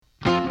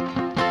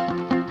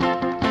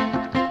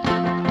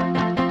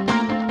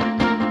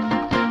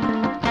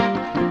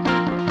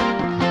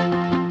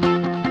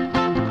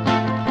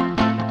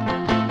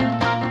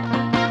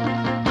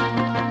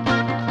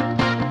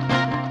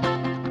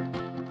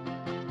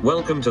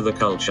Welcome to the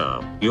culture,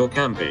 your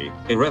campy,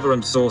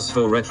 irreverent source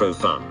for retro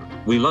fun.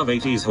 We love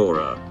 80s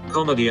horror,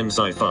 comedy and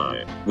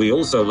sci-fi. We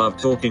also love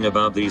talking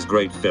about these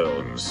great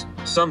films.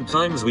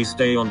 Sometimes we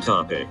stay on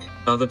topic,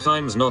 other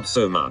times not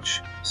so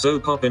much. So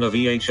pop in a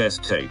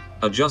VHS tape,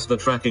 adjust the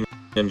tracking,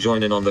 and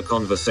join in on the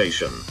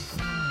conversation.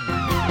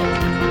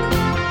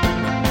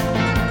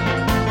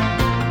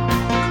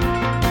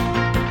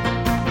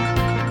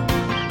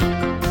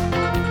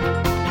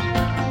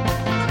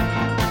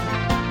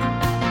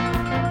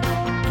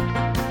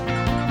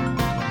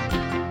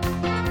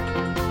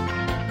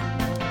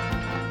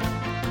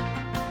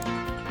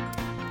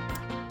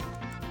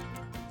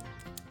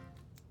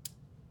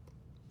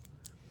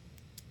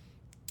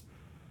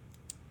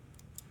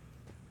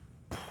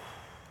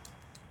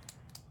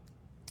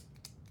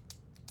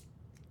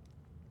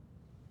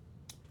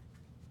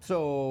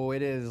 So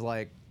it is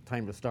like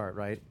time to start,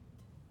 right?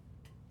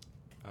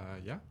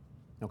 Yeah.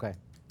 Okay.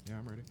 Yeah,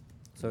 I'm ready.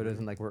 So it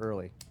isn't like we're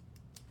early.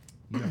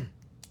 No.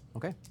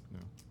 Okay. No.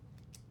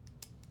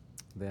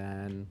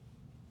 Then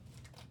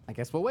I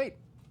guess we'll wait.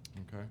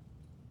 Okay.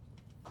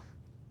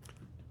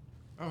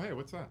 Oh, hey,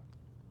 what's that?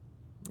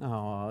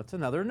 Oh, it's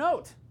another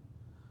note.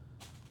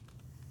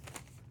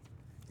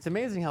 It's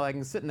amazing how I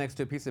can sit next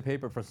to a piece of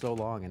paper for so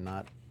long and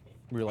not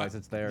realize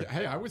it's there. Yeah,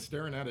 hey, I was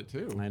staring at it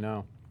too. I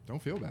know.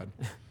 Don't feel bad.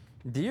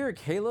 Dear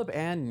Caleb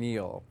and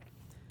Neil,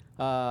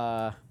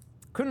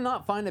 could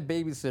not find a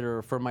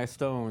babysitter for my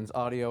Stones,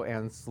 Audio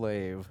and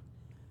Slave.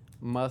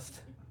 Must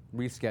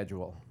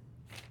reschedule.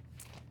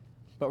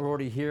 But we're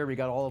already here. We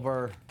got all of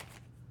our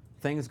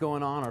things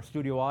going on. Our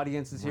studio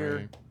audience is here.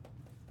 Right.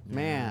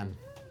 Man.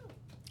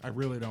 I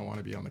really don't want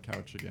to be on the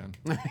couch again.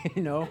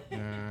 You know?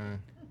 Yeah.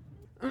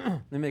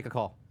 Let me make a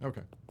call.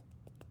 Okay.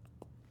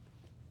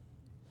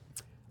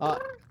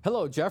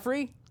 Hello,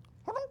 Jeffrey.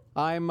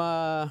 I'm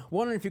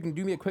wondering if you can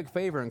do me a quick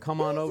favor and come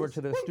on over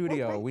to the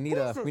studio. We need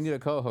a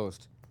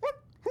co-host.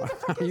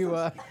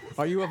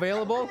 Are you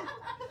available?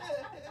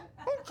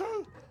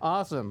 Okay.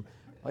 Awesome.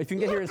 If you can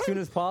get here as soon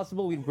as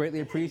possible, we'd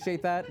greatly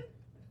appreciate that.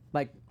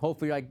 Like,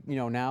 hopefully, like,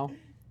 now.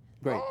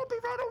 Great. I'll be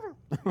right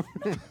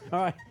over. All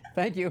right.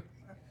 Thank you.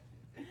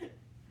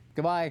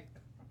 Goodbye.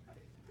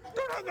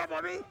 Don't hang up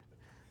on me.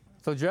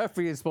 So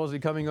Jeffrey is supposed to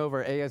be coming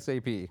over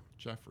ASAP.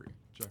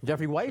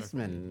 Jeffrey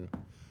Weissman.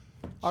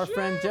 Our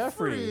friend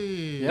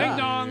Jeffrey. Yeah. Ding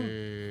dong.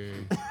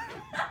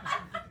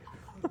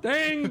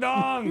 Ding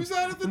dong. Who's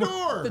that at the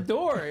door? The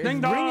door is Ding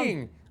dong.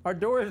 ringing. Our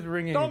door is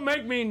ringing. Don't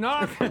make me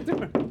knock.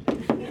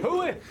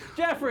 Who is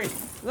Jeffrey?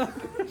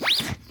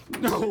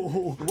 No.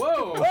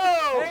 Whoa.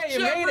 Whoa. Hey, you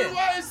Jeffrey made it.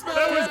 Weissman!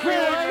 That was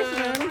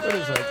Weissman. quick. What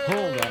is that?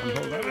 Hold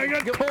on. I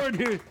got cord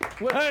here.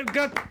 I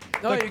got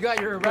Oh, you got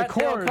your rat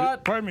tail cord.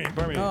 caught? Pardon me.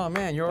 Oh,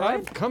 man, you're all right?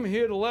 I've come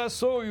here to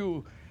lasso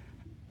you.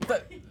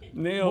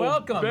 Neil,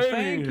 Welcome. baby.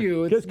 Thank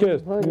you. Kiss,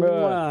 kiss.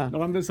 Mwah.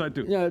 No, on this side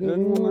too. Yeah,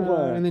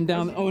 and then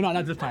down. Oh, no,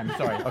 not this time.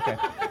 Sorry. Okay.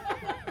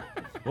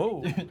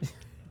 Whoa. Do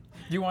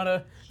you want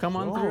to come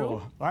on through?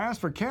 Oh, I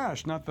asked for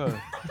cash, not the.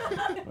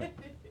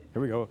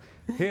 Here we go.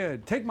 Here,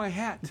 take my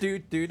hat.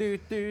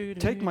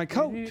 Take my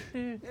coat.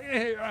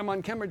 Hey, I'm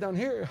on camera down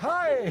here.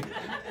 Hi.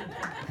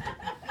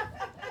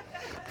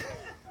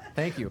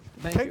 Thank you.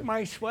 Take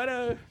my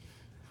sweater.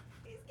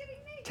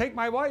 Take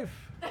my wife.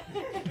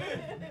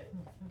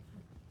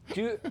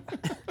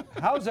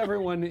 How's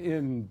everyone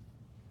in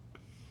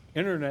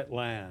internet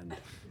land?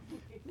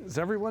 Is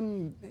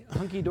everyone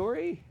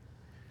hunky-dory?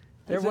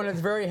 Everyone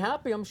is very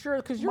happy, I'm sure,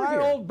 because you're My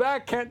here. old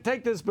back can't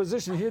take this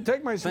position. Here,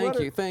 take my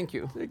sweater. Thank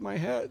you. Take my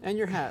hat. And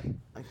your hat.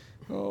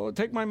 Oh,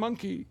 take my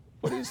monkey.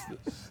 What is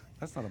this?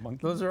 That's not a monkey.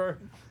 Those are.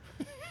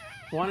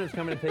 Wanda's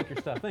coming to take your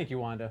stuff. Thank you,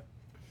 Wanda.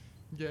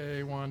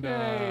 Yay, Wanda.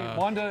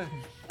 Yay.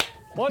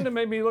 Wanda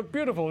made me look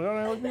beautiful. Don't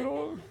I look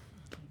beautiful?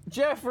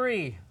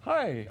 Jeffrey,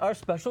 Hi. our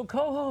special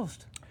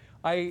co-host.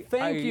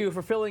 Thank you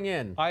for filling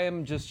in. I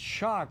am just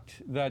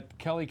shocked that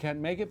Kelly can't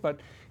make it, but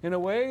in a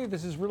way,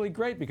 this is really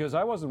great because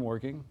I wasn't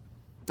working.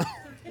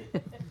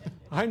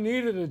 I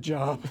needed a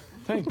job.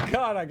 Thank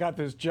God I got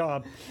this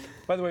job.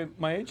 By the way,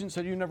 my agent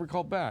said you never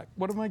called back.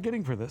 What am I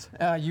getting for this?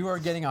 You are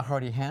getting a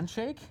hearty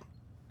handshake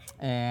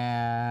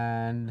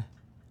and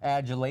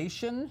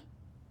adulation.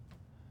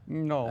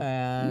 No,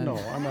 And-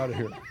 I'm out of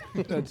here.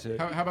 That's it.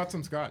 How about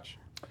some scotch?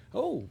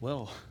 Oh,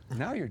 well,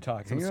 now you're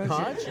talking.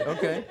 Scotch?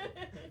 Okay.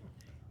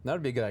 That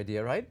would be a good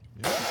idea, right?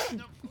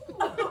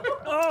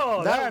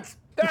 Oh, that's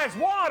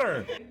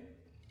water.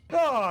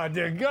 Oh,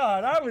 dear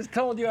God, I was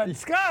told you had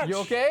scotch. You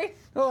okay?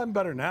 Oh, I'm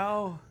better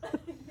now.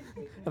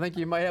 I think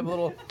you might have a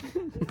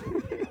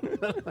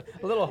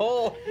little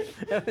hole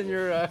in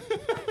your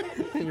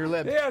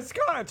lip. Yeah,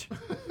 scotch.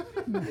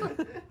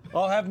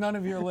 I'll have none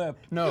of your lip.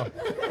 No.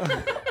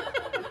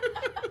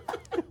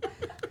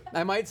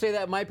 I might say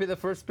that might be the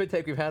first spit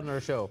take we've had on our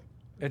show.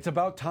 It's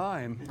about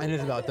time. It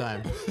is about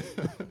time.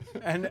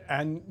 And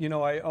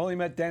I only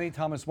met Danny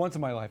Thomas once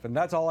in my life, and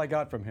that's all I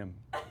got from him.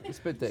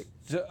 Spit take.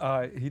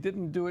 He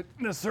didn't do it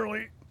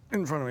necessarily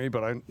in front of me,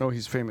 but I know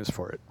he's famous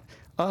for it.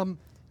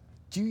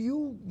 Do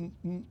you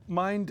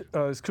mind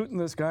scooting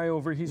this guy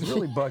over? He's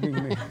really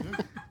bugging me.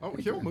 Oh,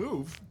 he'll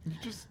move. You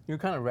just. You're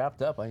kind of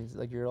wrapped up.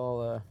 Like you're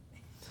all.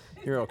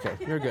 You're okay.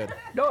 You're good.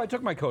 No, I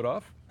took my coat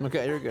off.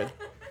 Okay, you're good.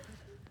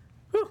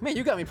 Whew, man,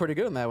 you got me pretty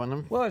good on that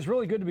one. Well, it's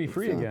really good to be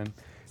free again.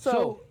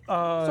 So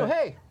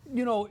hey,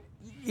 you know,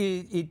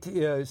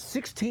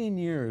 16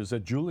 years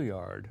at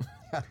Juilliard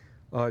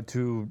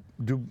to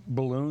do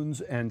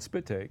balloons and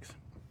spit takes.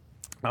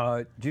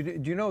 Do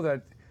you know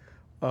that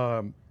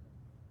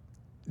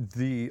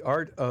the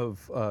art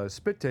of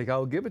spit take,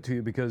 I'll give it to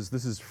you because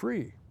this is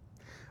free.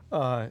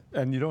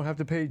 And you don't have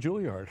to pay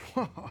Juilliard.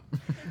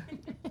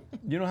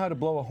 You know how to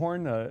blow a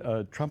horn,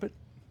 a trumpet?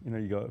 You know,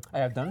 you go. I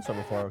have done so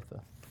before with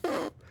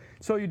the.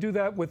 So you do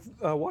that with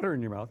water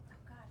in your mouth.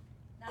 God,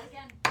 not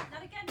again,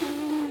 not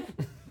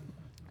again.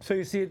 So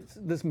you see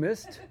this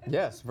mist?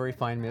 Yes, very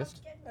fine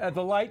mist.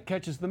 The light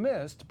catches the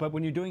mist, but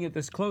when you're doing it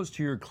this close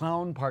to your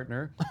clown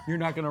partner, you're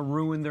not going to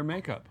ruin their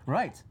makeup.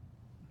 Right.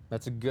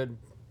 That's a good.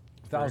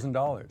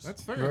 $1,000.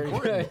 That's very, Very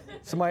important. good.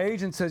 So my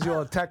agent says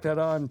you'll tack that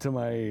on to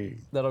my.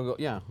 That'll go.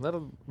 Yeah,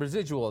 that'll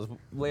residuals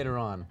later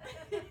on,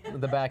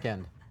 the back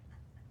end.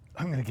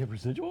 I'm going to get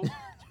residuals?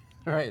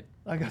 All right.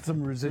 I got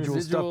some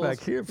residual stuff back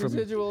here from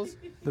residuals.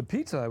 the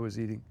pizza I was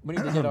eating. We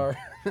need to get our.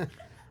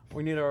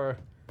 We need our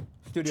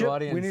studio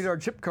audience. We need our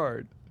chip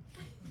card.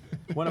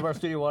 One of our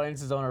studio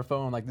audience is on her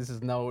phone. Like this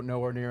is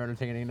nowhere near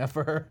entertaining enough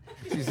for her.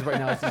 She's right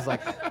now. She's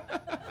like.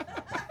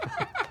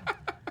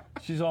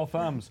 She's all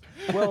thumbs.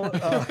 Well,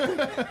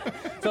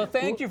 So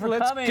thank you for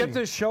let's coming. get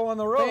this show on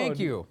the road. Thank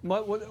you.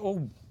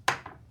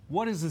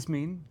 What does this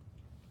mean?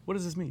 What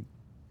does this mean?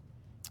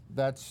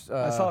 That's.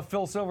 I saw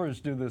Phil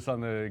Silvers do this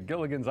on the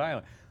Gilligan's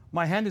Island.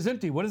 My hand is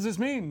empty. What does this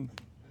mean?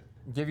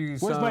 Give you.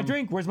 Where's my some-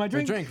 drink? Where's my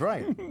The drink? drink,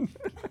 right?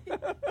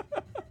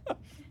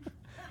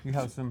 You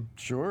have some.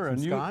 Sure, Some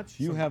and scotch?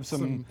 you have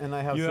some, and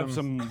I have you have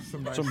some-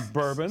 some nice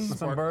bourbon.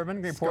 Some bourbon.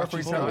 Can we pour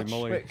for Scotchy each other? scotch.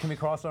 Moly. Wait, can we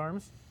cross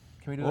arms?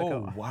 Can we do like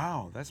Oh a?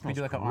 wow, that smells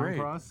do like an arm great.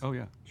 cross? Oh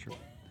yeah, sure.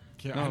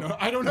 Yeah,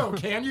 I don't know.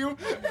 Can you?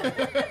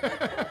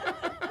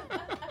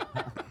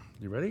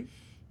 You ready?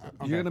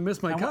 You're gonna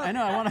miss my cup. I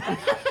know. I want to.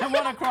 I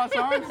want to cross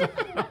arms.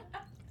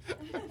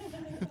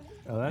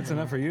 Oh, that's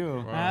enough for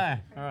you. Ah,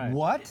 all right.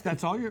 What?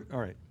 That's all you're. All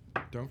right.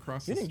 Don't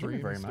cross You the didn't give me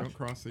streams. very much. Don't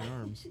cross the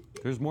arms.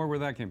 There's more where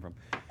that came from.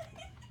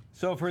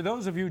 So for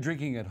those of you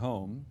drinking at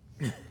home,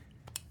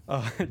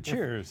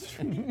 cheers.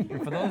 For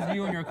those of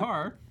you in your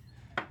car,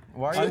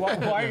 why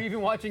are you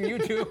even watching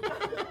YouTube?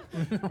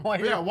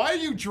 Yeah, why are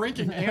you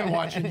drinking and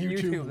watching YouTube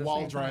YouTube at the while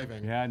same time?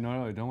 driving? Yeah,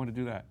 no, I don't want to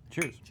do that.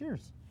 Cheers.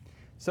 Cheers.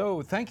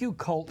 So thank you,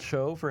 Cult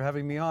Show, for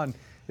having me on.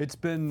 It's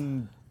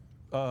been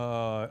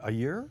a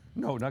year?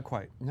 No, not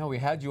quite. No, we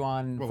had you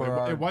on Well, for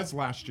our, it was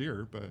last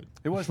year, but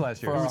It was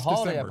last year. for It our was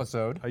holiday December.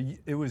 episode.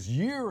 It was a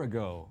year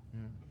ago.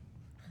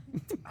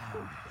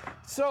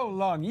 So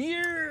long.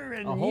 Year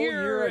and A whole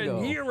year ago.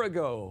 and year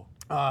ago.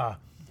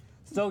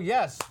 So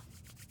yes,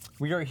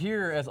 we are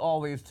here as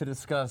always to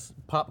discuss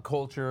pop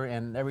culture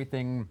and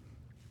everything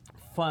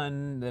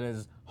fun that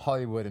is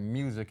Hollywood and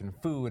music and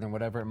food and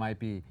whatever it might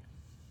be.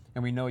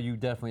 And we know you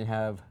definitely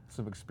have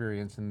some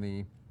experience in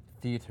the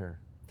theater.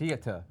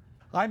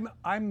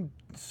 I'm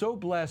so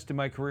blessed in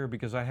my career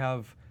because I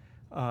have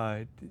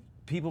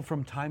people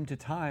from time to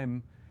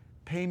time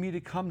pay me to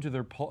come to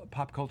their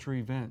pop culture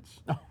events.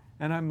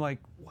 And I'm like,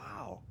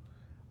 wow.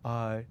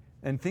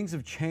 And things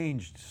have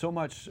changed so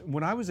much.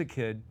 When I was a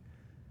kid,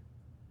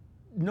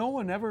 no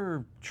one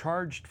ever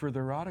charged for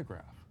their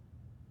autograph.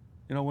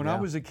 You know, when I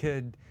Yeah. was a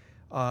kid,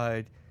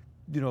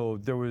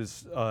 there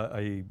was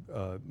a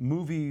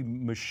movie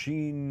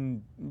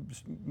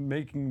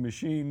making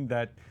machine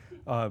that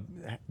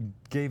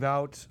gave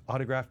out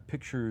autographed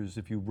pictures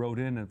if you wrote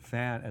in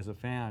as a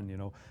fan. You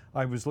know,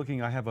 I was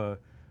looking. I have a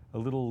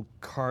little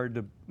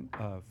card,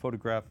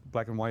 photograph,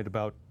 black and white,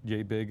 about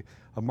yay big,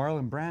 of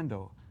Marlon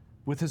Brando,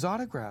 with his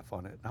autograph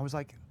on it. I was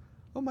like,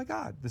 oh my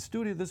God, the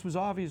studio. This was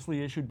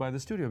obviously issued by the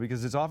studio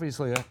because it's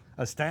obviously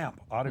a stamp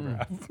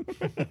autograph.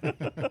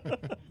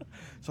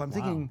 So I'm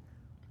thinking,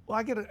 well,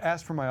 I get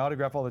asked for my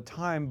autograph all the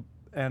time,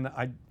 and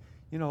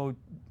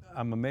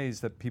I'm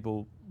amazed that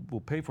people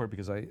will pay for it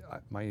because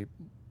my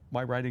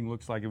writing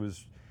looks like it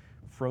was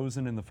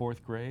frozen in the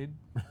 4th grade.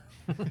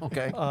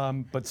 Okay.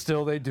 But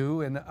still they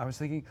do, and I was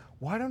thinking,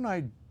 why don't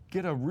I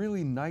get a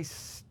really nice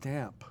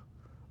stamp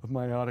of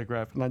my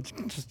autograph and I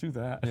just do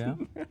that? Yeah.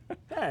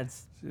 Yeah,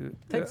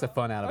 takes the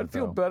fun out of I'd it.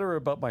 feel though. better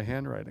about my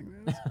handwriting.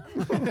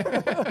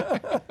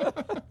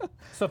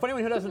 So for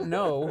anyone who doesn't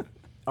know,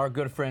 our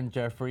good friend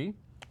Jeffrey,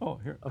 Oh,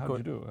 here, of how'd course.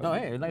 you do? No,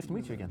 hey, nice to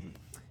meet you again.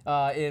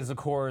 Is of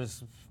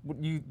course,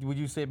 would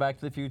you say Back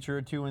to the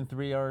Future 2 and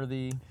 3 are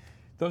the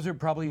Those are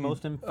probably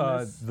most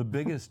infamous? the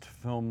biggest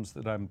films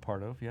that I'm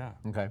part of. Yeah.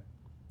 okay?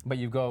 But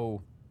you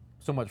go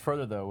so much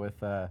further though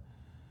with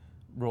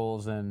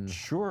roles and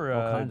Sure.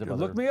 all kinds of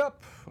look other- me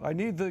up. I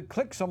need the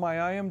clicks on my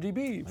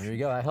IMDb. There you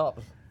go. That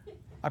helps.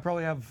 I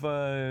probably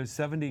have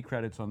 70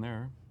 credits on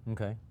there.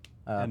 Okay.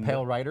 And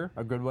Pale Rider,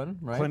 a good one,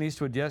 right? Clint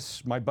Eastwood,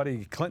 yes. My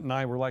buddy Clint and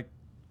I were like,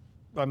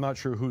 I'm not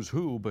sure who's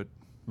who, but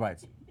Right.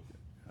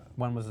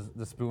 One was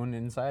the spoon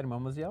inside and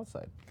one was the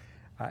outside.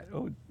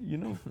 You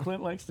know,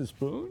 Clint likes to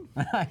spoon?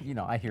 You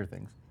know, I hear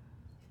things.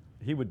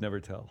 He would never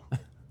tell.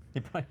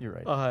 You're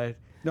right.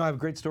 No, I have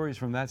great stories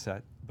from that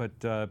set. But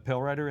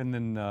Pale Rider, and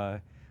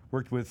then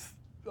worked with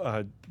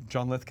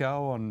John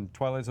Lithgow on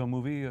Twilight Zone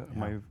movie,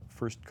 my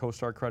first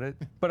co-star credit.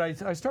 But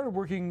I started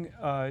working,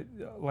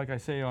 like I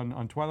say,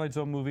 on Twilight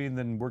Zone movie, and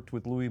then worked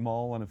with Louis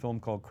Malle on a film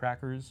called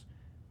Crackers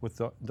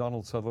with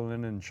Donald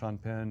Sutherland and Sean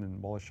Penn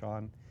and Wallace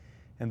Shawn.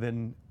 And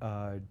then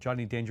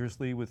Johnny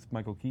Dangerously with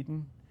Michael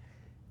Keaton.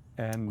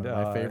 And One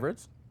of my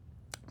favorites.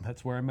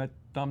 That's where I met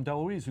Dom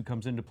DeLuise, who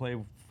comes in to play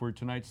for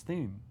tonight's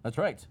theme. That's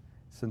right.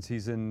 Since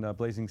he's in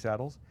Blazing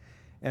Saddles.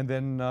 And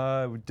then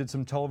we did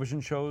some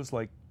television shows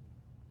like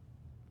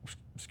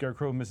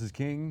Scarecrow, Mrs.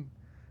 King,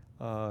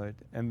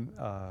 and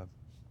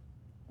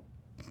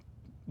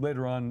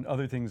later on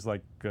other things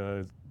like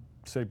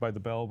Saved by the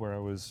Bell, where I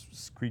was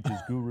Screech's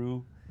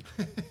guru.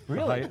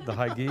 Really? The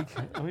high geek.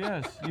 Oh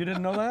yes, you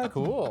didn't know that?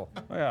 Cool.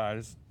 Oh, yeah,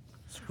 it's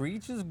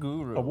Screech's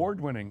guru.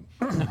 award-winning.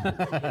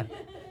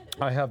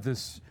 I have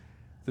this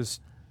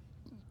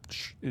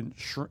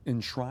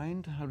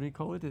enshrined, how do you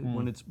call it,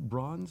 when it's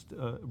bronzed,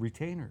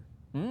 retainer.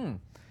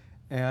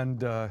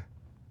 And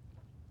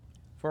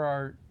for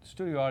our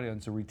studio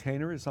audience, a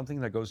retainer is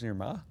something that goes in your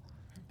mouth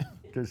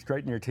to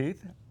straighten your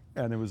teeth,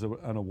 and it was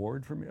an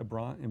award for me,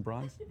 in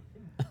bronze.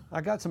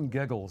 I got some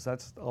giggles.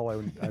 That's all I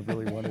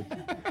really wanted.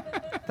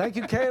 Thank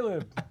you,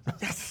 Caleb.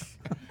 Yes.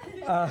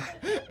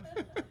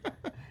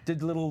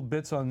 Did little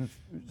bits on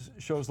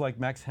shows like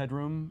Max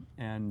Headroom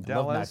and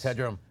Dallas. Love Max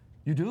Headroom.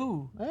 You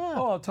do? Yeah.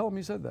 Oh, tell him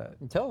you said that.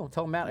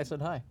 Tell Matt I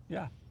said hi.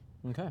 Yeah.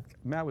 Okay.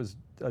 Matt was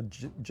a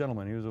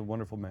gentleman. He was a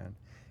wonderful man.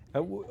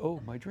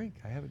 Oh, my drink.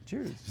 I have it.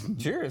 Cheers.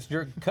 Cheers.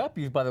 Your cup,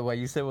 by the way,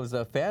 you said was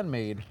a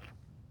fan-made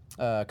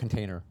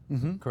container,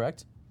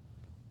 correct?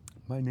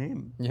 My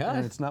name. Yeah.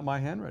 And it's not my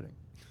handwriting.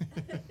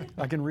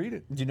 I can read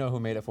it. Do you know who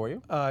made it for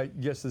you?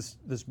 Yes,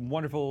 this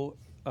wonderful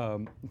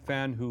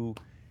fan who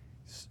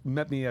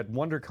met me at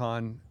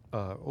WonderCon,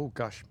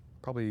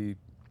 probably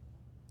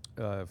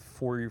 4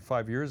 or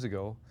 5 years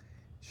ago.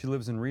 She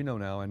lives in Reno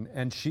now,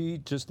 and she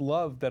just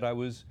loved that I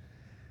was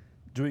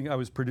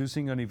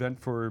producing an event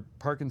for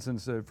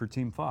Parkinson's for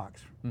Team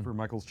Fox, for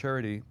Michael's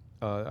charity.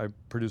 I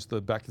produced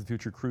the Back to the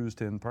Future cruise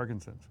to end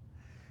Parkinson's.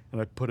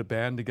 And I put a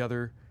band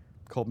together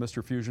called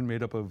Mr. Fusion,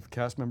 made up of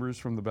cast members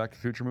from the Back to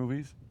the Future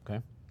movies. Okay.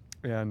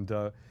 And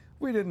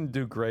we didn't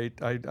do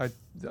great. I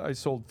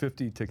sold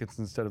 50 tickets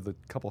instead of the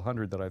couple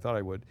hundred that I thought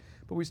I would,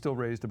 but we still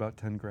raised about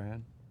 10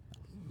 grand.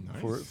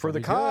 Nice. For the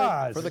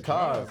cause. For the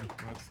cause.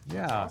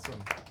 That's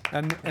awesome.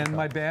 And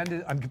my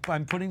band,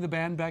 I'm putting the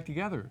band back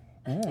together.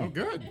 Oh,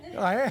 good.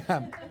 I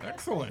am.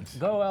 Excellent.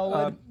 Go,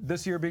 Elwood.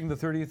 This year being the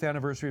 30th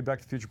anniversary of Back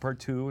to the Future Part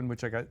 2, in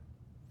which I got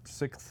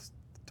 6th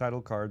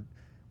title card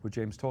with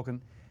James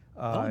Tolkien.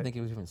 I don't think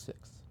it was even 6th.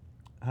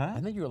 Huh? I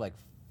think you were like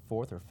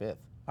 4th or 5th.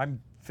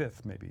 I'm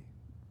 5th, maybe.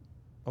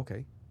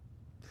 Okay.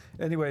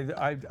 Anyway,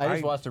 I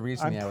just watched it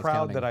recently. I'm I was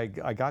proud counting.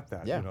 that I got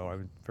that. Yeah. You know,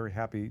 I'm very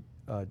happy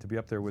to be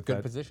up there with Good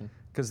that position.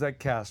 because that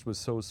cast was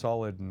so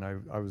solid, and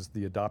I was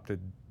the adopted,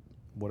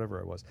 whatever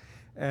I was,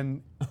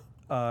 and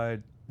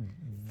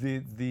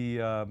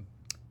the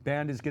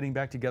band is getting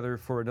back together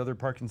for another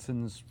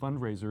Parkinson's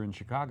fundraiser in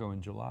Chicago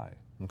in July.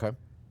 Okay.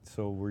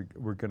 So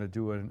we're going to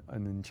do an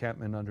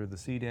Enchantment Under the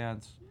Sea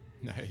dance.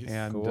 Nice.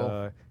 And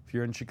Cool. if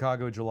you're in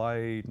Chicago,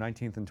 July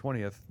 19th and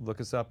 20th,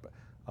 look us up,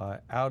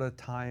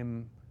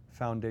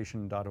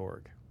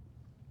 outatimefoundation.org.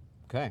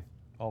 Okay.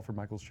 All for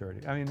Michael's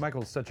charity. I mean,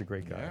 Michael's such a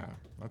great guy. Yeah,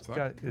 that's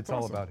It's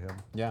all awesome. about him.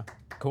 Yeah.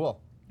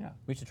 Cool. Yeah.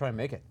 We should try and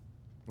make it.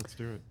 Let's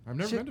do it. I've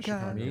never been to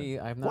Chicago. Me,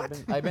 I've not What?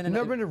 been. I've been You've in.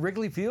 never been to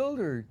Wrigley Field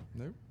or?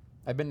 Nope.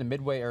 I've been to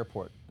Midway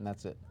Airport, and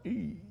that's it.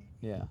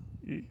 Yeah.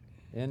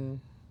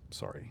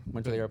 Sorry.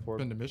 Went to the airport.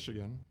 Been to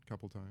Michigan a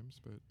couple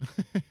times, but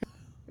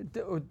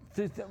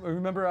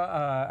Remember,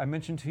 I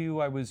mentioned to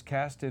you I was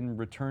cast in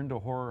Return to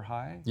Horror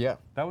High? Yeah.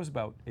 That was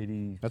about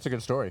 86. That's a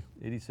good story.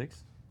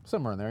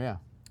 Somewhere in there, yeah.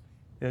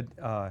 It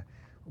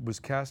was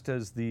cast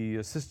as the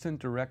assistant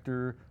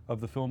director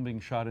of the film being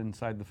shot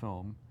inside the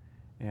film,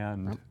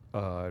 and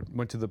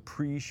went to the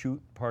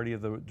pre-shoot party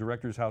of the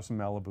director's house in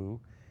Malibu,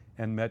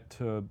 and met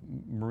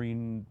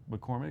Maureen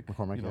McCormick,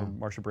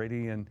 Marsha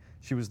Brady, and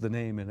she was the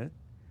name in it.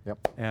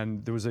 Yep.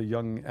 And there was a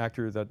young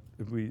actor that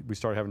we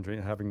started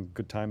having a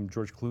good time,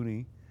 George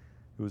Clooney.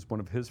 It was one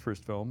of his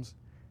first films,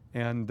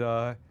 and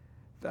I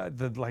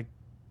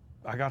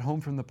got home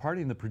from the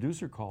party and the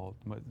producer called.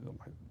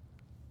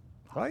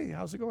 Hi,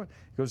 how's it going?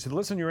 He goes,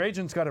 listen, your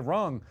agent's got it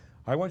wrong.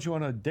 I want you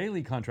on a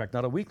daily contract,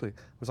 not a weekly. I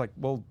was like,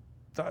 well,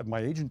 my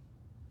agent,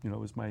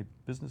 is my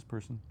business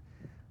person.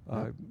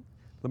 Let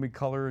me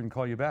color and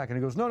call you back. And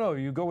he goes, no,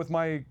 you go with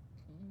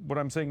what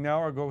I'm saying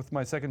now, or go with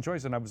my second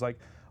choice. And I was like,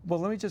 well,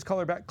 let me just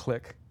color back.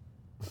 Click.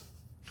 I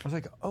was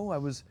like, oh, I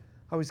was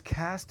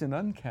cast and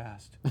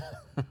uncast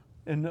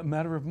in a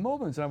matter of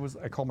moments. And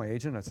I called my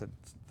agent. I said,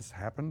 this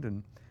happened,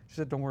 and she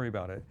said, don't worry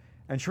about it.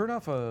 And sure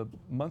enough, a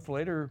month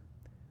later,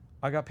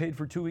 I got paid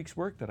for 2 weeks'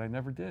 work that I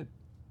never did.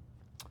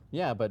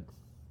 Yeah, but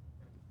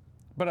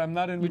But I'm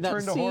not in You've not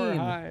Return to Horror seen.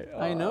 High.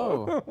 I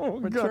know. Oh,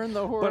 Return God.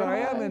 to Horror But I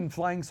am High. in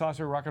Flying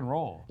Saucer Rock and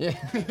Roll. Yeah.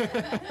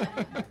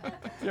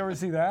 You ever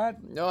see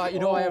that? No, I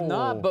have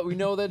not, but we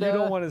know that. You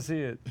don't want to see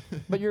it.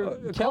 But you're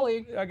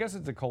Kelly, I guess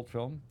it's a cult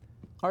film.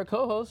 our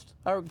co-host,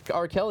 our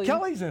Kelly.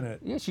 Kelly's in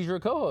it. Yeah, she's your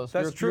co-host.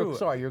 That's true.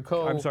 Your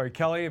I'm sorry,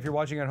 Kelly. If you're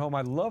watching at home,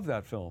 I love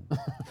that film.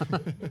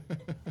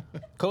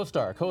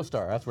 co-star.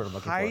 That's what I'm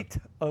looking Height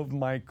of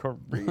my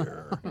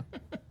career.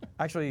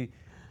 Actually,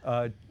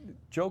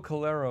 Joe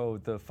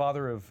Calero, the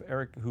father of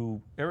Eric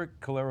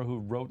Calero, who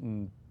wrote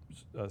and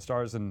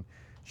stars and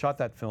shot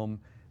that film,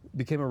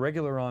 became a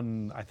regular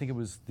on, I think it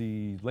was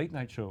the late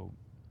night show,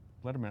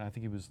 Letterman. I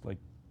think he was like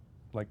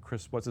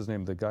Chris, what's his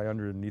name, the guy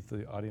underneath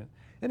the audience.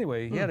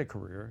 Anyway, he had a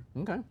career. for.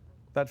 Okay.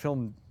 That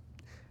film,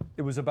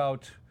 it was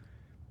about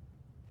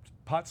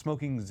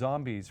pot-smoking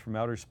zombies from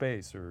outer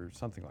space or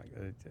something like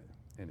that.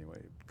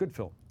 Anyway, good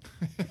film.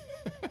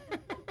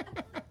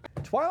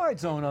 Twilight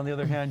Zone, on the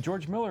other hand,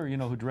 George Miller,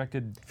 who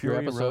directed Fury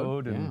episode,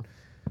 Road and yeah.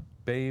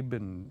 Babe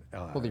and...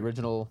 Well, the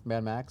original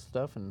Mad Max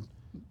stuff and.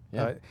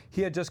 Yeah.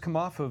 he had just come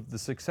off of the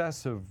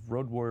success of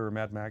Road Warrior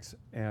Mad Max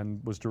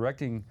and was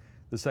directing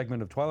the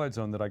segment of Twilight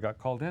Zone that I got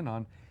called in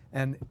on.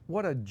 And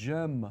what a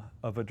gem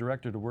of a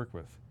director to work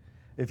with.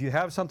 If you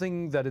have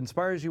something that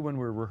inspires you when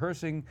we're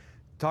rehearsing,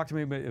 talk to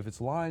me about if it's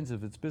lines,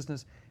 if it's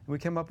business. And we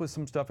came up with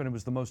some stuff, and it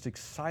was the most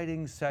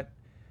exciting set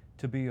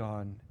to be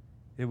on.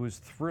 It was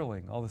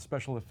thrilling, all the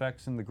special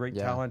effects and the great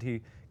talent.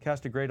 He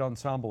cast a great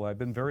ensemble. I've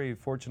been very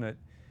fortunate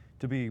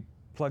to be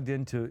plugged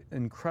into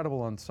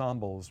incredible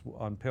ensembles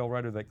on Pale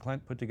Rider that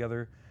Clint put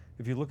together.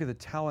 If you look at the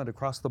talent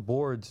across the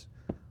boards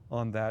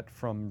on that,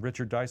 from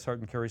Richard Dysart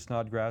and Carrie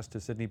Snodgrass to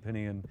Sidney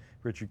Penny and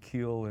Richard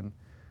Keel and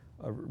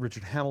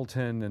Richard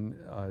Hamilton and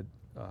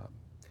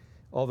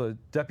all the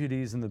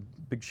deputies and the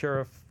big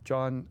sheriff,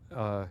 John.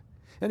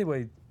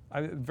 Anyway,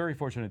 I'm very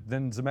fortunate.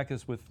 Then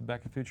Zemeckis with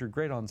Back to the Future,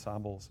 great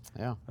ensembles.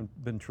 Yeah. I've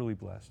been truly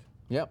blessed.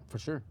 Yep, for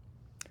sure.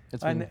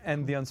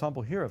 And the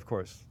ensemble here, of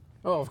course.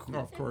 Oh, of course.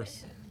 Of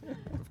course.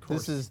 Of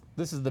course.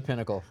 This is the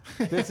pinnacle.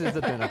 This is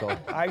the pinnacle.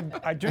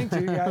 I drink to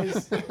you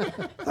guys.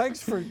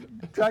 Thanks for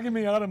dragging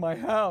me out of my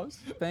house.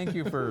 Thank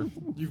you for.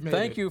 You've made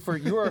Thank it. you for.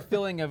 You are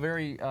filling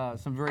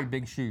some very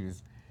big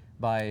shoes,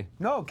 by.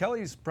 No,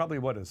 Kelly's probably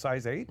what, a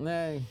size 8?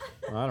 I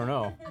don't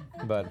know,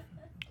 but.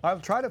 I'll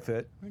try to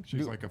fit. I think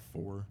she's like a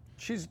 4.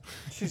 She's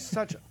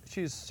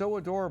so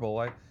adorable.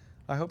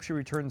 I hope she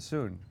returns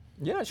soon.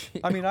 Yeah,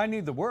 I mean, I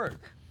need the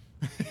work.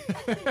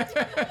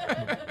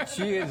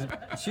 she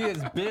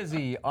is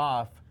busy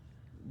off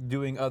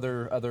doing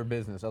other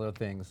business, other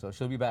things. So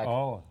she'll be back.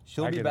 Oh,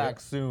 she'll I be get back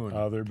it. soon.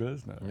 Other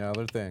business. Yeah,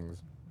 other things.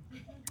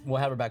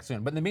 We'll have her back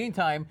soon. But in the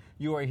meantime,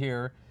 you are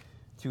here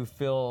to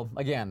fill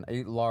again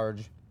a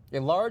large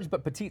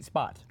but petite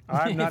spot.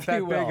 I'm not if that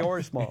you big will.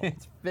 or small.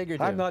 It's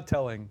figurative. I'm not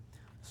telling.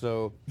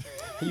 So,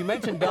 you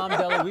mentioned Dom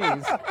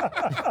DeLuise.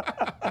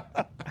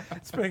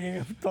 Speaking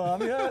of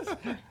Dom, yes.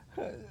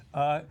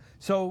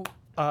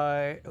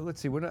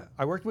 Let's see. When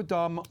I worked with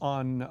Dom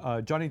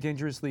on Johnny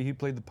Dangerously, he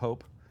played the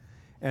Pope.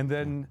 And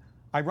then,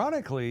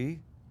 ironically,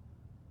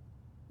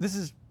 this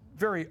is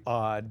very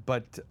odd,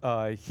 but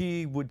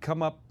he would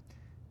come up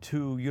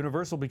to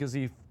Universal because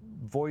he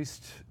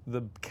voiced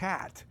the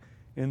cat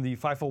in the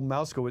Feifel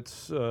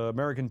Mouskowitz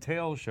American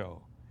Tail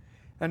show.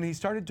 And he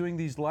started doing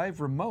these live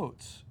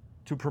remotes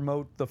to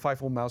promote the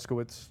Feifel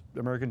Mouskowitz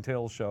American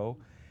Tail show.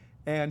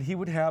 And he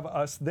would have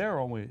us there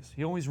always.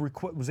 He always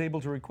was able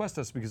to request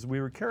us because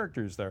we were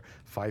characters there.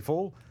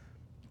 Feifel,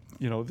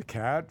 the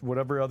cat,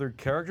 whatever other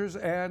characters,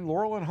 and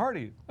Laurel and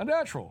Hardy. A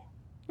natural.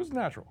 It was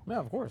natural. Yeah,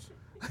 of course.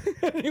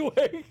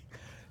 Anyway,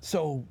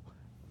 so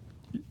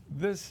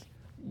this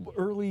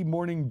early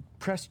morning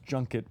press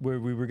junket where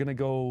we were going to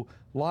go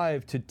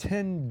live to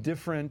 10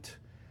 different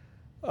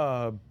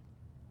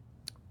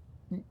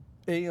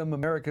AM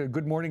America,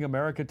 Good Morning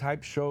America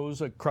type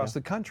shows across the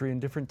country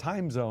in different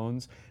time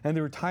zones, and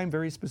they were timed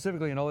very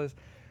specifically and all this.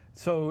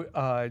 So,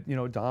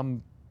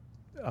 Dom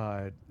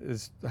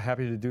is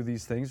happy to do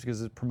these things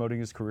because it's promoting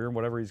his career and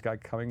whatever he's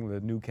got coming,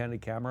 the new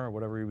Candid camera or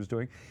whatever he was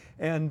doing.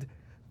 And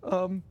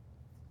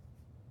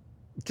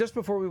just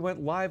before we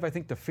went live, I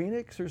think to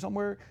Phoenix or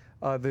somewhere,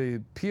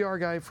 the PR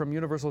guy from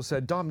Universal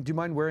said, Dom, do you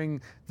mind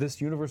wearing this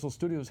Universal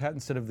Studios hat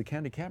instead of the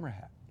Candid camera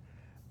hat?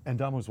 And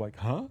Dom was like,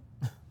 huh?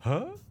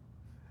 Huh?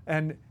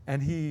 And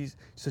he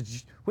said,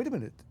 wait a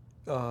minute,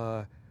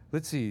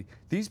 let's see,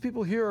 these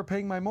people here are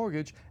paying my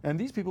mortgage, and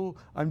these people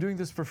I'm doing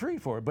this for free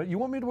for, but you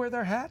want me to wear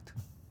their hat?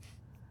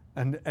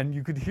 And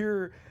you could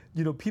hear,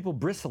 people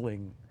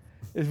bristling.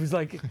 It was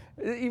like,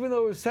 even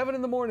though it was 7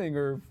 in the morning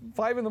or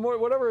 5 in the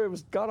morning, whatever, it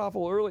was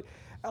god-awful early,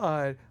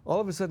 all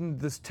of a sudden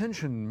this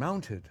tension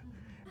mounted.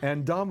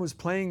 And Dom was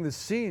playing the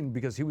scene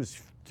because he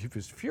was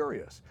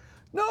furious.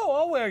 No,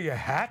 I'll wear your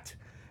hat.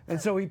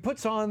 And so he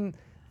puts on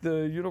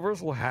the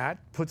Universal hat,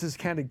 puts his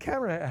Candid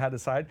camera hat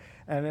aside,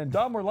 and then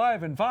Dom, we're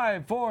live in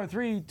 5, 4,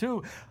 3,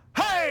 2.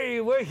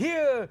 Hey, we're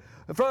here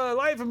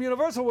live from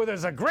Universal where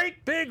there's a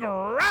great big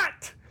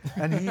rat.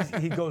 And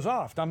he goes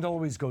off. Dom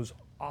always goes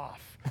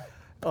off.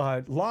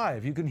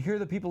 live. You can hear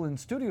the people in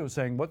studio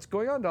saying, "What's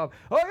going on, Dom?"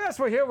 "Oh yes,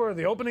 we're here. We're at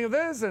the opening of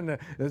this, and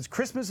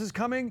Christmas is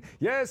coming.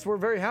 Yes, we're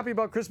very happy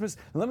about Christmas.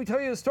 And let me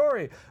tell you a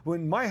story.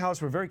 When my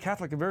house, we're very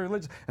Catholic and very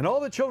religious, and all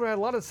the children had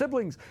a lot of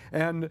siblings.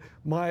 And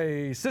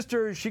my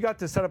sister, she got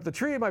to set up the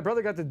tree. My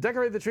brother got to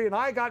decorate the tree, and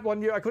I got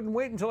one year. I couldn't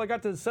wait until I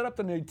got to set up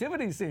the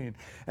nativity scene.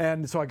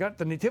 And so I got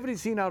the nativity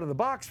scene out of the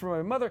box for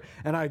my mother,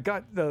 and I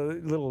got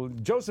the little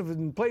Joseph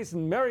in place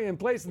and Mary in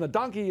place and the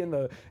donkey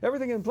and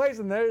everything in place.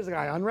 And there's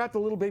I unwrapped the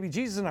little baby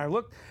Jesus, and I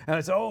looked and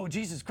I said, "Oh,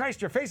 Jesus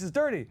Christ, your face is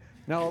dirty."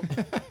 Now,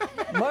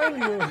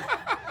 mind you,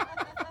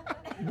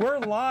 we're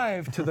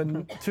live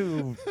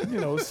to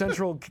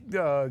central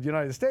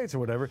United States or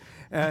whatever,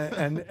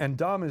 and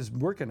Dom is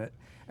working it,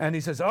 and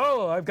he says,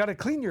 "Oh, I've got to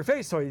clean your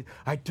face." So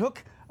I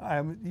took.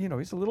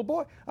 He's a little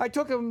boy. I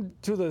took him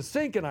to the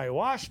sink and I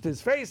washed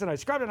his face and I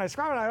scrubbed and I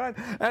scrubbed and I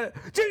went,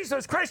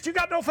 "Jesus Christ, you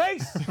got no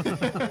face!"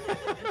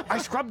 I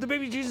scrubbed the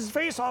baby Jesus'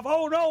 face off.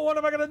 "Oh no, what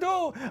am I going to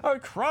do?" I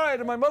cried,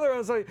 and my mother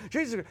was like,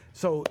 "Jesus."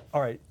 So,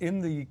 all right,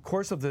 in the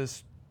course of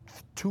this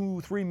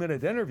 2-3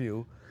 minute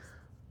interview,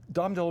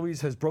 Dom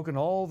DeLuise has broken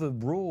all the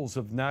rules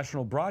of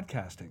national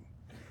broadcasting.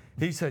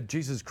 He said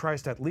Jesus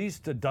Christ at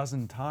least a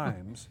dozen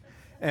times.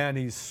 And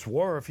he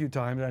swore a few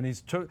times,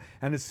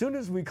 and as soon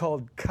as we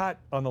called cut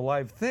on the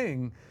live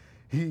thing,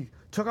 he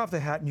took off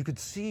the hat, and you could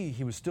see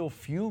he was still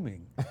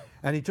fuming.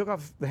 And he took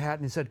off the hat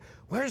and he said,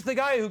 "Where's the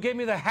guy who gave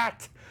me the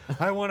hat?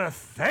 I want to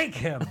thank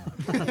him."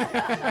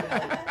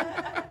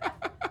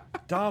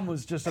 Dom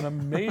was just an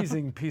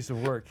amazing piece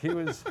of work. He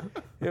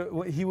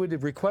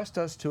would request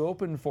us to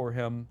open for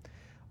him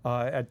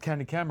at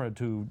Candid Camera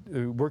to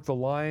work the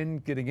line,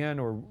 getting in,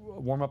 or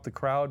warm up the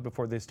crowd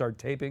before they start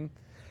taping.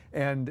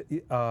 And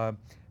I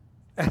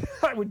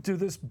would do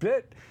this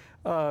bit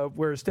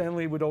where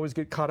Stanley would always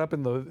get caught up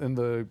in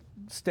the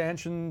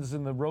stanchions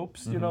and the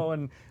ropes,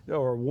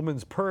 or a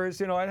woman's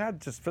purse. I had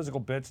just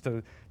physical bits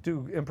to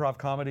do improv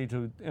comedy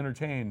to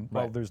entertain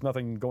while there's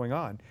nothing going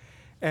on.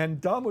 And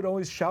Dom would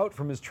always shout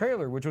from his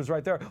trailer, which was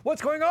right there,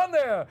 "What's going on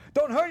there?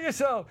 Don't hurt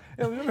yourself."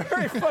 It was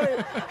very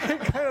funny. He'd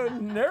kind of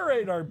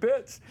narrate our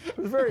bits. It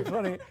was very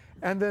funny.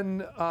 And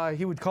then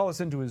he would call us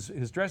into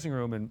his dressing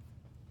room, and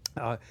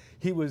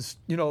he was,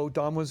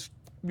 Dom was,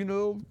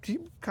 he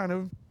kind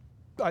of,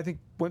 I think,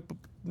 went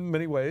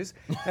many ways.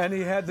 And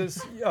he had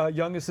this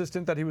young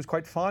assistant that he was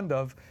quite fond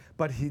of,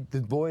 but the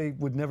boy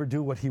would never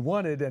do what he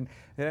wanted.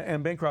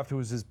 And Bancroft, who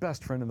was his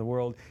best friend in the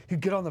world, he'd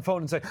get on the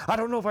phone and say, "I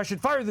don't know if I should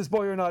fire this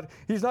boy or not.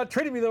 He's not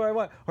treating me the way I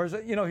want." Or,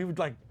 he would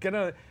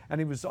and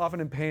he was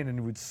often in pain, and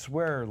he would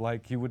swear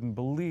like you wouldn't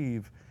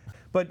believe.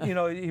 But,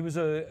 he was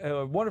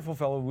a wonderful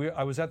fellow.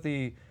 I was at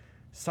the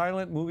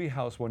Silent Movie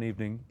House one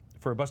evening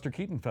for a Buster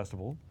Keaton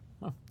festival,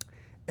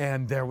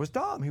 and there was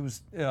Dom. He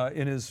was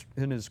in his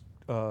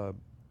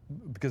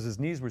because his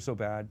knees were so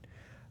bad,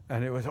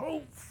 and it was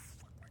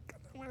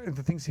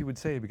the things he would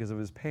say because of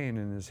his pain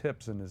in his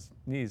hips and his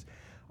knees.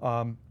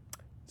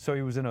 So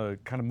he was in a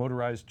kind of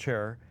motorized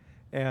chair,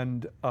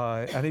 and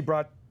he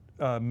brought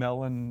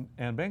Mel and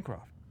Anne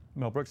Bancroft,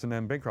 Mel Brooks and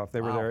Anne Bancroft.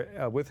 They were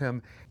there with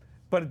him.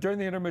 But during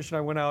the intermission,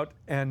 I went out,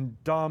 and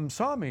Dom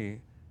saw me.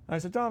 I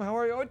said, "Dom, how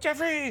are you?" "Oh,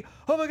 Jeffrey!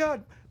 Oh my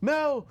God,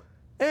 Mel!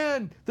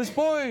 And this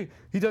boy,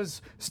 he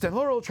does Stan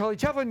Laurel, Charlie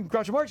Chaplin,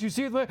 Groucho Marx. You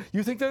see them?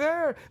 You think they're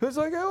there?" It was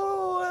like,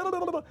 "Oh,"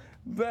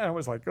 and I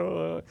was like,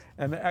 "Oh."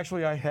 And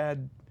actually, I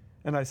said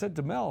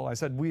to Mel, I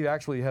said, "We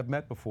actually have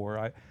met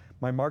before.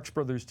 My Marx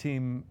Brothers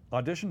team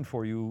auditioned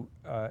for you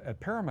at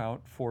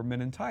Paramount for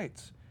Men in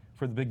Tights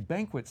for the big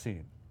banquet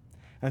scene."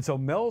 And so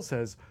Mel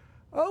says,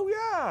 "Oh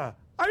yeah,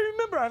 I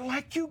remember. I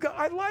liked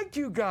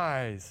you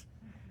guys."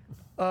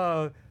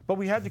 But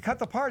we had to cut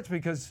the parts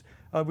because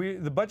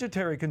the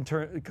budgetary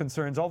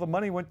concerns, all the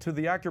money went to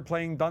the actor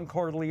playing Don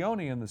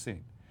Corleone in the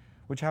scene,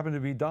 which happened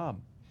to be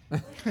Dom.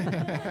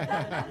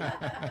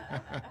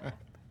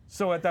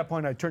 So at that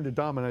point, I turned to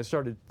Dom and I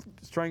started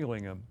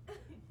strangling him.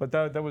 But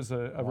that was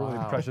a really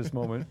precious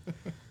moment.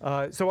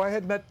 So I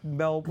had met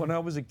Mel when I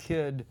was a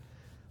kid,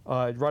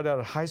 right out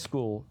of high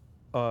school,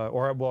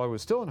 or while I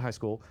was still in high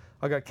school.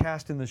 I got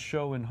cast in this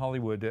show in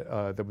Hollywood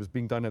that was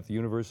being done at the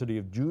University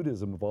of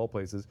Judaism, of all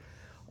places.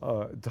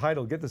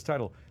 Get this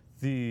title,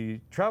 "The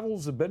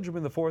Travels of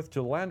Benjamin IV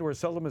to a Land Where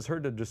Seldom Is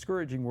Heard a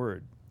Discouraging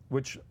Word,"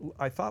 which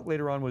I thought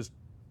later on was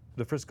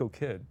The Frisco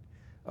Kid,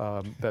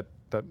 that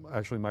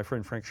actually my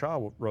friend Frank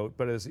Shaw wrote,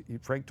 but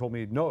Frank told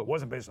me, no, it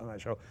wasn't based on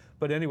that show.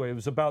 But anyway, it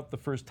was about the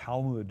first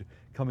Talmud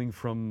coming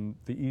from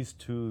the East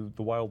to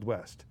the Wild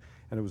West.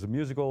 And it was a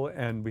musical,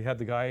 and we had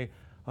the guy,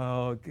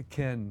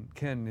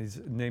 Ken,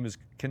 his name is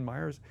Ken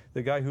Myers,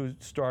 the guy who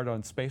starred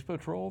on Space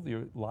Patrol,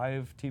 the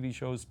live TV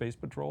show Space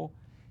Patrol.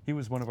 He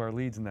was one of our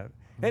leads in that.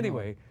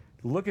 Anyway,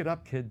 look it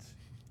up, kids.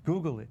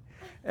 Google it.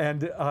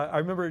 And I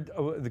remember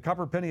the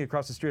Copper Penny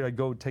across the street. I'd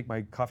go take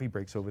my coffee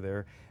breaks over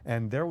there,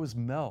 and there was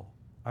Mel.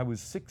 I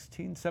was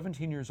 16,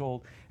 17 years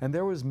old, and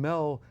there was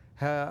Mel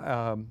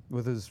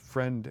with his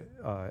friend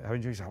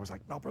having drinks. I was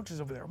like, "Mel Brooks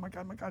is over there. Oh my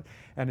God, my God!"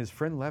 And his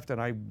friend left,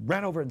 and I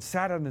ran over and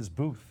sat on his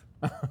booth.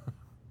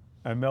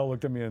 And Mel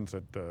looked at me and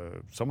said,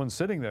 "Someone's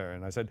sitting there."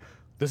 And I said,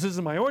 "This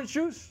isn't my orange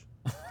juice."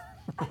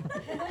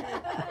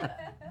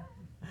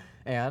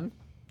 And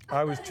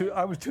I was too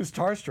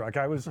starstruck.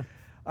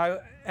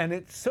 And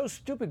it's so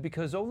stupid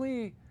because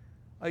only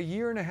a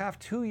year and a half,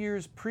 2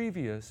 years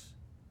previous,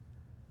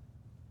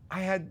 I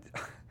had,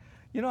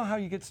 you know how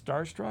you get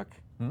starstruck?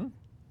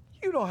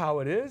 You know how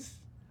it is.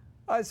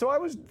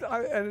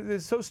 And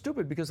it's so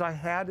stupid because I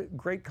had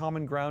great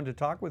common ground to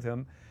talk with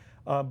him,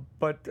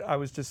 but I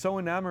was just so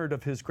enamored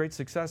of his great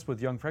success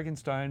with Young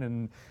Frankenstein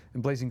and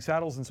Blazing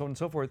Saddles and so on and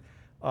so forth.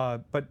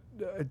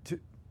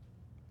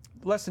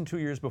 Less than 2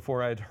 years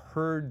before, I had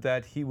heard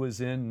that he was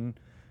in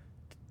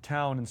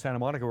town in Santa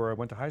Monica, where I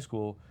went to high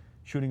school,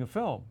 shooting a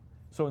film.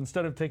 So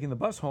instead of taking the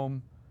bus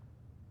home,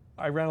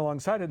 I ran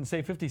alongside it and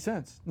saved 50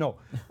 cents. No,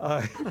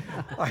 I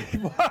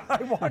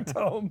walked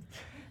home,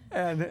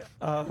 and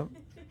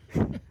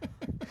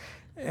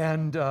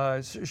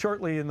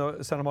shortly in the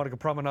Santa Monica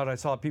Promenade, I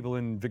saw people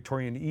in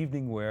Victorian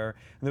evening wear,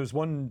 and there was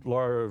one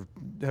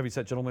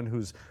heavyset gentleman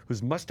whose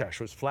mustache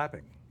was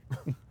flapping.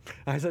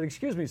 I said,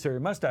 "Excuse me, sir, your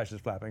mustache is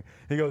flapping."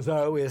 He goes,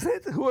 "Oh, is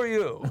it? Who are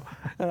you?"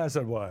 And I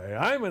said, "Why,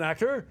 I'm an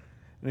actor."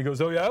 And he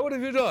goes, "Oh yeah, what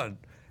have you done?"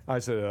 I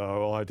said,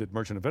 "Well, I did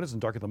Merchant of Venice and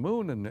Dark of the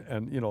Moon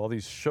and you know all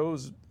these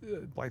shows,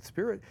 Blithe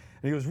Spirit."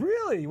 And he goes,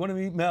 "Really? You want to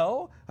meet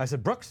Mel?" I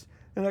said, "Brooks."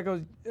 And I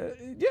go,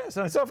 "Yes."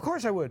 And I said, "Of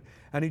course I would."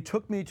 And he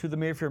took me to the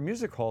Mayfair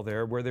Music Hall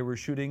there, where they were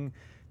shooting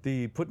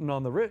the Puttin'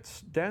 on the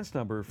Ritz dance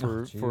number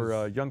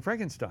for Young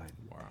Frankenstein.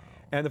 Wow.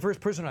 And the first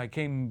person I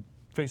came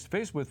face to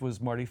face with was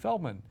Marty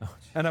Feldman.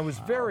 And I was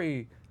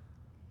very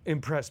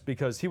impressed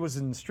because he was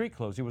in street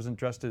clothes. He wasn't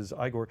dressed as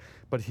Igor,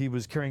 but he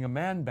was carrying a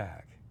man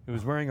bag. He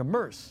was wearing a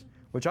Merce,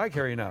 which I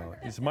carry now.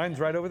 Mine's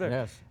right over there.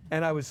 Yes.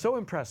 And I was so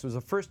impressed. It was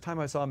the first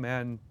time I saw a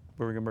man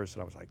wearing a Merce,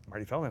 and I was like,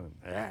 Marty Feldman,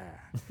 yeah.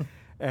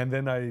 And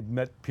then I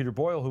met Peter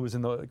Boyle, who was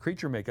in the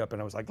creature makeup,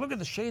 and I was like, look at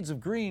the shades of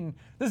green.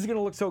 This is going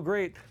to look so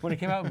great. When it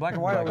came out in black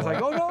and white, I was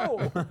like, oh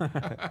no.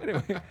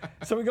 Anyway,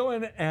 so we go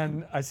in,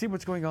 and I see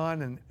what's going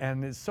on,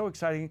 and it's so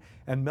exciting.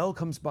 And Mel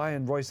comes by,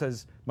 and Roy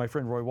says, my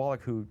friend Roy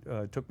Wallach, who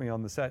took me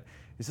on the set,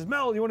 he says,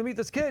 Mel, you want to meet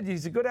this kid?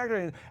 He's a good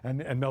actor.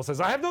 And Mel says,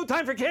 I have no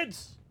time for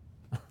kids.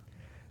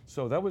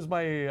 So that was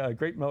my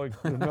great Mel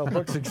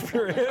Brooks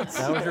experience.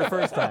 That was your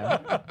first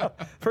time.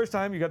 First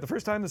time, you got the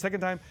first time, the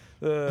second time.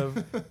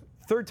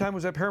 Third time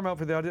was at Paramount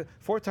for the audition.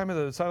 Fourth time at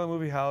the Silent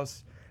Movie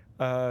House.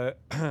 That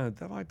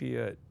might be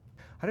it.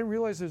 I didn't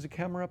realize there's a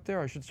camera up there.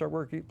 I should start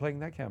playing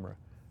that camera.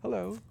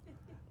 Hello.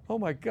 Oh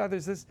my God,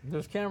 there's this.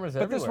 There's cameras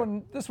but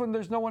everywhere. This one,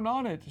 there's no one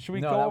on it. Should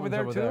we No, go that over one's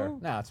there over too? there.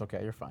 No, it's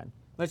okay. You're fine.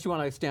 Unless you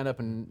want to stand up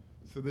and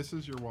So this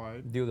is your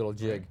wide. do a little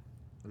jig.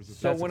 Or is it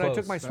So That's when I close.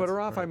 took my sweater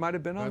off, I right. might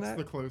have been on That's that.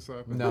 the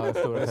close-up. No,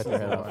 that's the This cut your is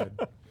head the off. wide.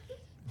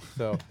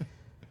 So,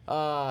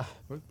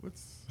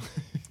 What's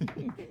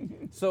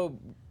so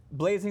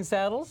Blazing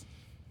Saddles,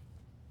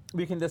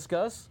 we can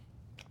discuss.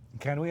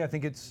 Can we? I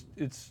think it's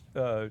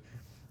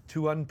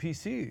too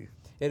un-PC.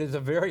 It is a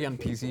very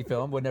un-PC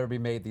film. Would never be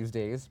made these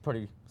days.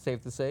 Pretty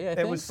safe to say, I think.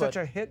 It was such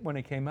a hit when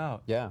it came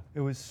out. Yeah.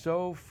 It was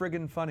so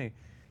friggin' funny.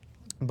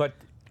 But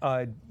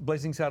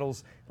Blazing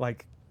Saddles,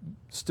 like,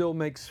 still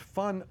makes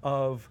fun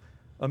of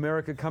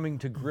America coming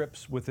to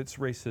grips with its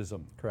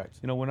racism. Correct.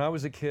 You know, when I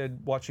was a kid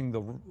watching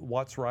the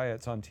Watts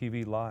riots on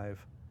TV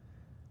live,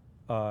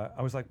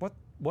 I was like,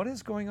 what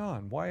is going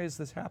on? Why is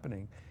this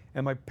happening?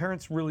 And my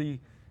parents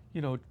really,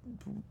 you know,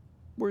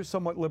 were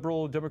somewhat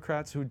liberal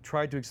Democrats who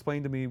tried to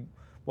explain to me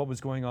what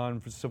was going on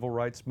for the civil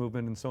rights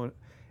movement and so on.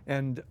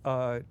 And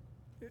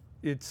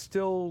it's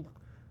still,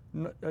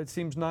 it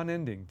seems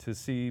non-ending to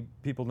see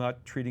people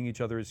not treating each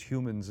other as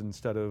humans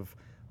instead of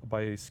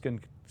by skin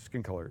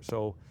color.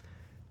 So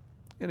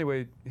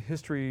anyway,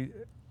 history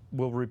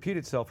will repeat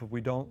itself if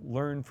we don't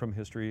learn from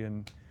history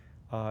and,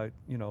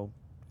 you know,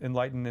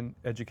 enlighten and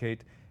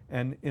educate.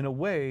 And in a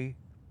way,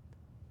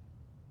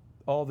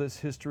 all this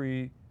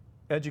history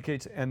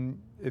educates,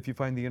 and if you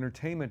find the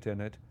entertainment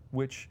in it,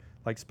 which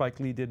like Spike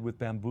Lee did with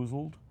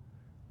Bamboozled,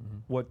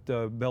 what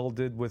Mel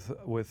did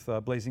with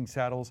Blazing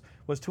Saddles,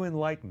 was to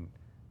enlighten,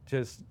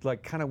 just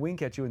like kind of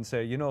wink at you and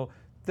say, you know,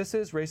 this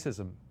is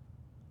racism.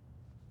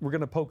 We're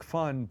going to poke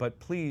fun, but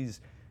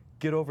please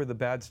get over the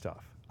bad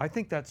stuff. I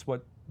think that's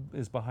what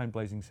is behind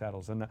Blazing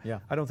Saddles, and Yeah.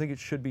 I don't think it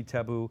should be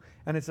taboo.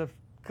 And it's a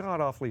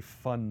god-awfully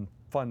fun,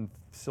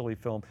 silly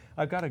film.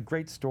 I've got a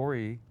great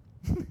story,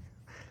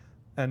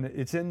 and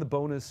it's in the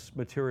bonus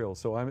material,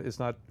 so it's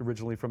not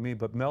originally from me.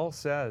 But Mel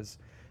says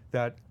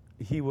that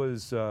he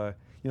was,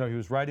 you know, he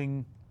was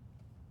writing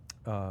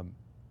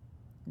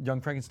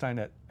Young Frankenstein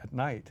at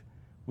night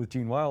with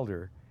Gene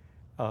Wilder,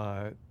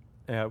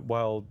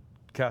 while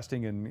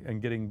casting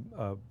and getting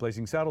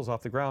Blazing Saddles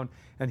off the ground.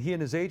 And he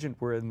and his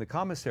agent were in the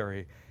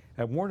commissary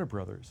at Warner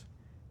Brothers,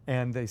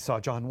 and they saw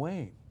John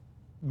Wayne.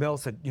 Mel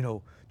said, you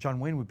know, John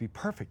Wayne would be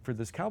perfect for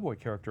this cowboy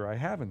character I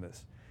have in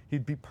this.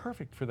 He'd be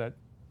perfect for that,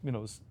 you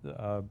know,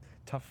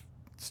 tough,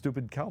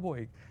 stupid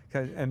cowboy.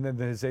 And then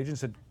his agent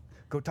said,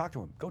 go talk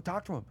to him, go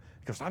talk to him.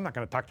 He goes, I'm not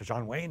going to talk to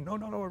John Wayne. No.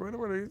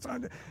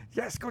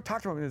 Yes, go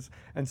talk to him.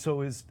 And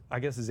so I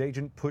guess his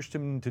agent pushed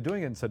him to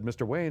doing it and said,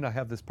 Mr. Wayne, I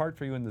have this part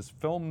for you in this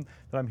film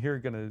that I'm here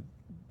going to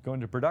go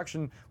into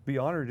production. Be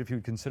honored if you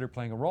would consider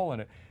playing a role in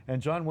it.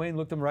 And John Wayne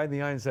looked him right in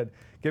the eye and said,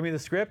 give me the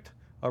script.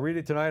 I'll read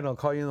it tonight and I'll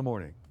call you in the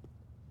morning.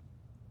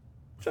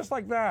 Just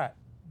like that.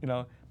 You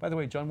know, by the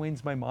way, John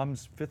Wayne's my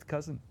mom's 5th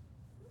cousin.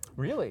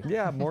 Really?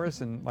 Yeah,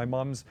 Morrison. My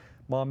mom's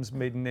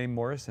maiden name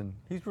Morrison.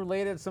 He's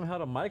related somehow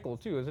to Michael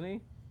too, isn't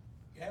he?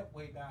 Yeah,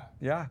 way back.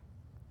 Yeah.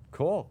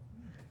 Cool.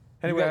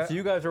 Anyway,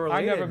 you guys are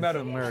related. I never met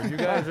him. You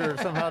guys are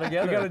somehow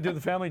together. We got to do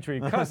the family tree.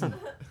 Cousin.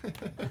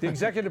 The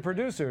executive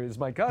producer is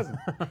my cousin.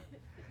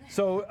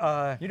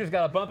 So you just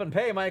got a bump and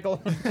pay,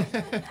 Michael.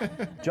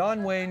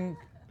 John Wayne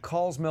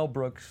calls Mel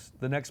Brooks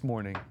the next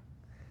morning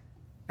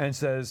and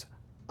says,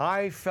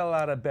 I fell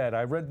out of bed.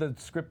 I read the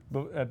script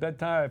at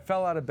bedtime. I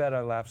fell out of bed.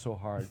 I laughed so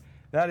hard.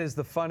 That is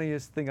the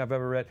funniest thing I've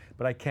ever read,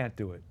 but I can't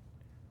do it.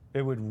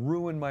 It would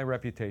ruin my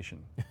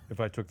reputation if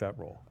I took that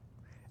role.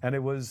 And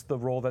it was the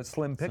role that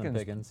Slim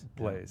Pickens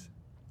plays.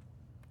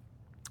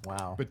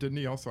 Wow. But didn't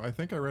he also, I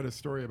think I read a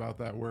story about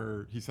that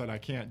where he said, I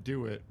can't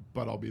do it,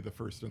 but I'll be the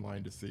first in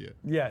line to see it.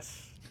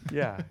 Yes.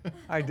 Yeah.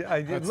 I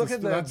did. Look at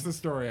that's the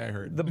story I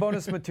heard. The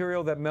bonus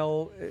material that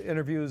Mel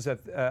interviews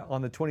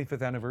on the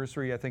 25th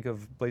anniversary, I think,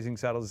 of Blazing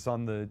Saddles is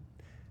on the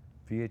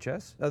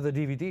VHS? The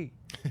DVD.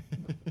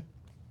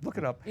 Look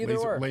it up. Either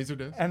or.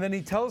 Laserdisc. And then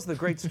he tells the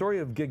great story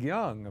of Gig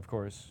Young, of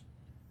course.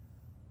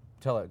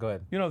 Tell it. Go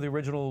ahead. You know, the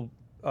original,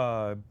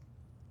 Gene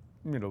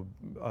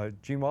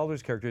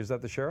Wilder's character, is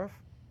that the sheriff?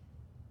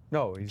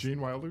 No, he's Gene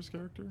Wilder's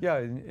character? Yeah,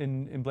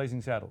 in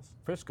Blazing Saddles.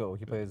 Frisco.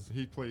 He plays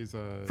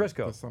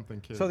Frisco. the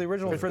something kid. So the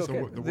original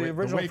Frisco, the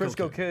original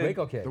Frisco kid,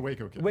 Waco Kid. The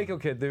Waco Kid. Waco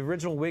Kid. The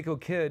original Waco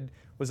Kid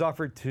was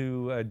offered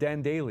to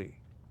Dan Daly.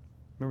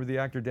 Remember the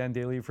actor Dan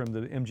Daly from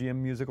the MGM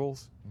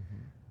musicals? Mm-hmm.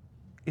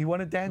 He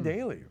wanted Dan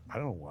Daly. I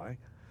don't know why.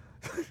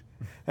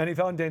 And he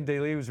found Dan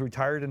Daly. He was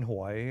retired in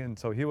Hawaii, and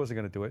so he wasn't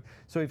going to do it.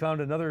 So he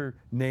found another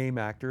name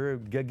actor,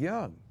 Gig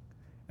Young.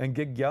 And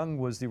Gig Young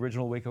was the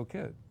original Waco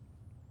Kid.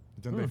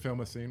 Didn't they film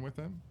a scene with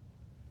him?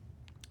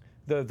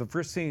 The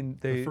first scene,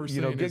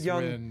 Gig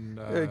Young,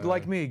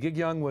 like me, Gig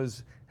Young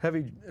was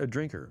heavy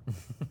drinker.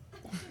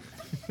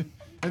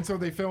 And so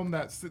they filmed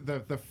that.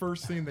 The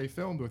first scene they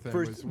filmed with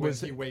him was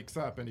he wakes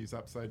up and he's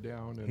upside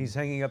down. And he's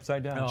hanging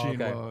upside down.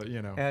 Gene,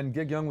 okay. And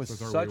Gig Young was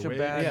says, such a awake?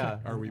 bad. Yeah.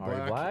 Are we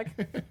black?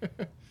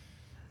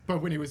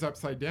 But when he was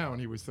upside down,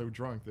 he was so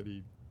drunk that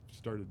he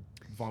started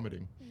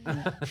vomiting.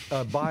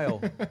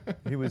 Bile.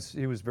 He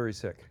was very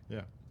sick.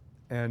 Yeah.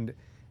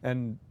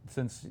 And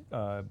since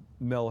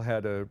Mel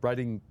had a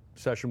writing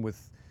session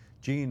with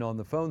Gene on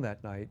the phone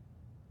that night,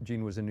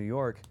 Gene was in New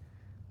York.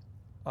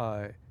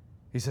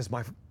 He says,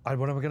 "What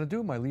am I going to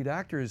do? My lead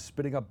actor is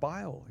spitting up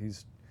bile.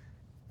 He's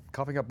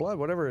coughing up blood.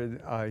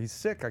 Whatever. He's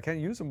sick. I can't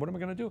use him. What am I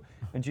going to do?"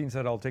 And Gene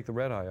said, "I'll take the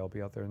red eye. I'll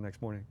be out there the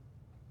next morning."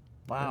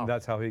 Wow. And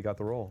that's how he got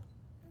the role.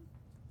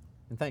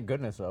 And thank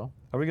goodness, though.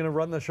 Are we going to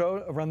run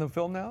the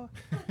film now?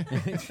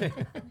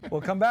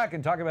 We'll come back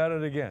and talk about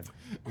it again.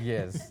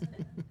 Yes.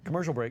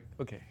 Commercial break.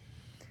 Okay.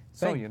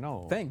 Thank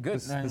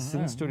goodness. This is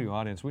in studio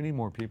audience. We need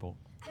more people.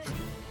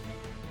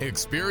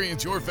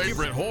 Experience your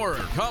favorite horror,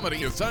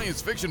 comedy, and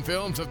science fiction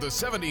films of the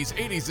 70s,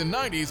 80s, and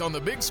 90s on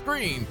the big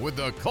screen with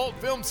the Cult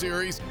Film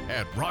Series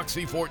at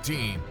Roxy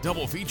 14.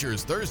 Double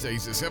features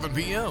Thursdays at 7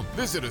 p.m.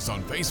 Visit us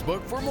on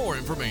Facebook for more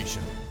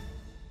information.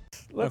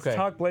 Let's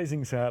talk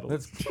Blazing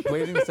Saddles.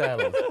 Blazing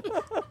Saddles.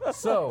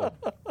 So,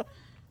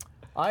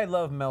 I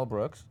love Mel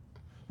Brooks.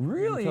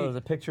 Really? So there's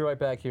a picture right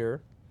back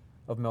here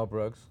of Mel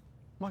Brooks.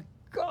 My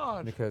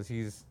God. Because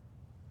he's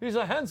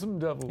a handsome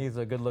devil. He's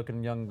a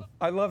good-looking young.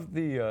 I love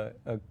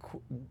a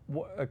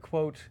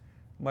quote.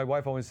 My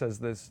wife always says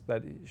this,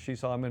 that she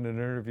saw him in an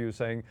interview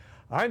saying,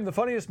 "I'm the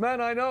funniest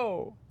man I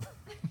know."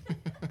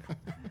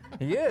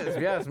 He is,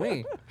 if you ask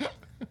me.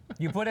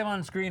 You put him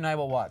on screen, I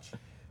will watch.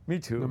 Me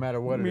too. No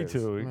matter what it is. Me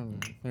too.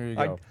 There you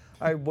go.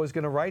 I was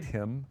going to write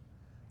him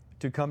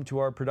to come to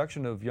our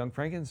production of Young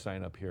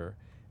Frankenstein up here,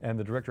 and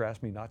the director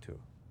asked me not to.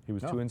 He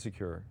was too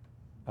insecure.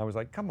 I was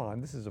like, come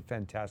on, this is a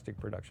fantastic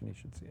production. He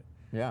should see it.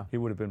 Yeah. He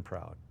would have been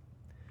proud.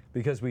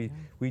 Because we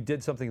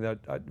did something that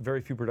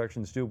very few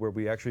productions do, where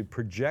we actually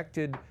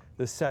projected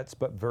the sets,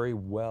 but very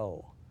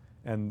well,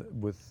 and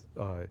with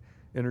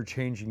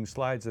interchanging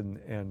slides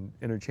and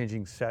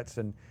interchanging sets,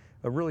 and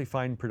a really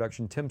fine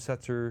production. Tim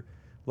Setzer,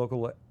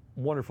 local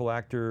wonderful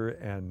actor,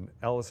 and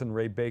Allison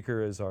Ray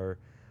Baker is our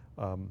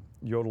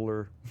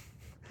yodeler.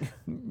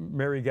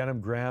 Mary Gannam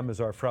Graham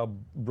is our Frau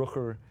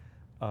Brucher.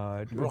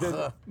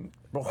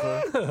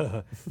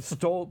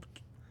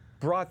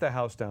 Brought the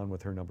house down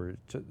with her number.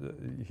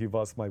 He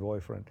was my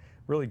boyfriend.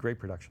 Really great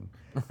production,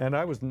 and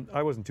I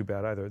wasn't too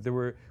bad either.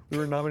 We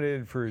were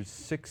nominated for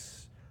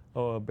 6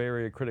 Bay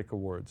Area Critic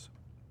Awards,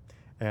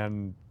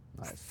 and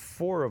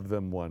 4 of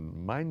them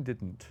won. Mine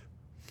didn't.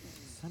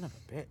 Son of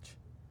a bitch.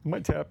 My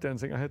tap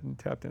dancing, I hadn't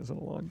tap danced in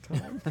a long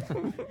time.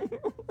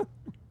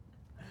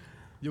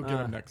 You'll get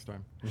him next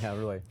time. Yeah,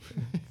 really.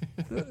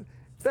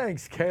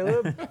 Thanks,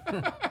 Caleb.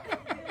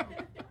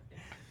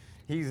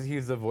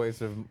 He's the voice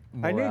of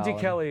morale. I need you,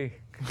 Kelly.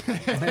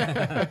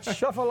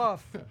 Shuffle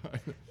off.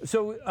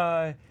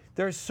 So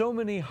there's so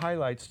many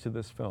highlights to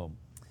this film.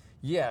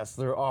 Yes,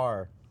 there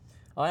are.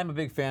 I'm a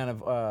big fan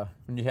of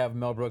when you have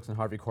Mel Brooks and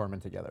Harvey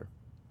Korman together.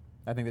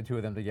 I think the two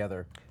of them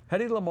together.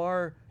 Hedy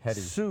Lamarr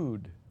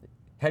sued.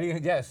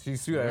 Hedy, yes, she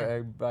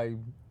sued. I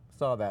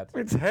saw that.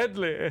 It's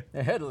Hedley.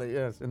 Hedley,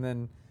 yes.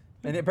 And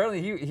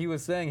apparently he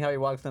was saying how he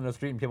walks down the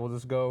street and people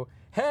just go,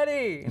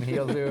 Hedy! And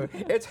he'll do,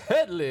 it's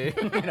Hedley!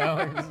 You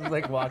know, he's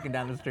like walking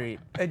down the street.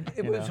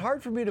 It was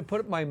hard for me to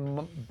put my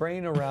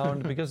brain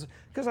around because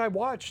I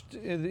watched,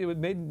 it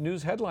made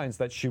news headlines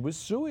that she was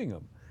suing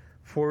him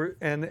for,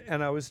 and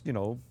I was,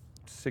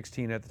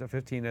 15 at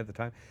the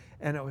time.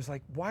 And I was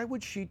like, why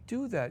would she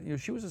do that?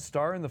 She was a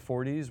star in the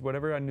 40s,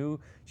 whatever. I knew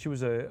she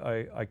was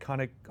a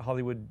iconic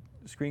Hollywood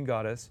screen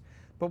goddess.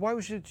 But why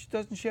would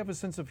doesn't she have a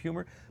sense of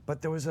humor?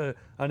 But there was an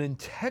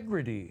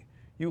integrity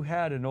you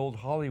had in old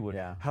Hollywood.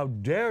 Yeah. How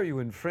dare you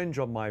infringe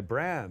on my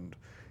brand?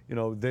 They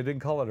didn't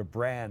call it a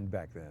brand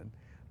back then.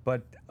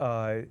 But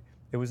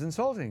it was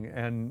insulting.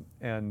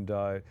 And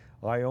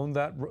I own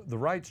the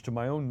rights to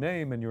my own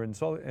name, and you're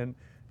insulting. And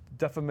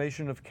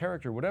defamation of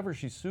character, whatever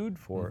she sued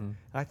for. Mm-hmm.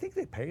 I think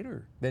they paid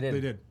her. They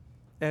did.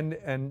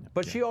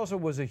 But she also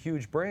was a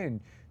huge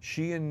brain.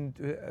 She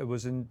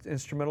was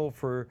instrumental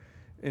for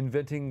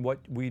inventing what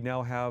we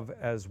now have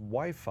as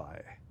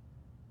Wi-Fi.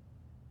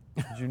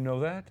 Did you know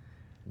that?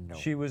 No.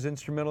 She was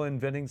instrumental in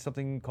inventing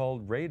something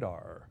called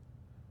radar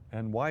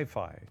and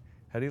Wi-Fi.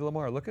 Hedy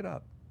Lamarr, look it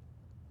up.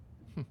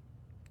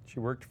 She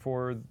worked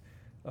for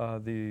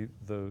the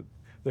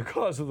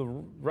cause of the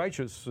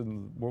righteous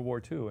in World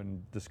War II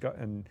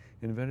and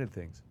invented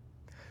things.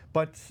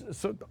 But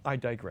so I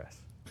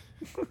digress.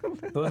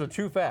 Those are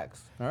true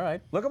facts. All right.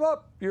 Look them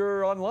up.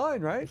 You're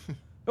online, right?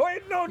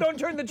 Wait, no, don't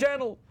turn the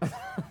channel.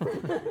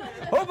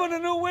 Open a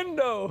new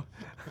window.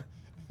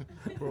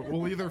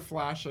 We'll either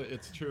flash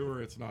it's true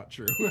or it's not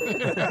true.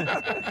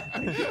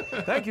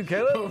 Thank you,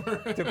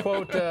 Caleb. To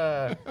quote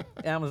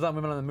Amazon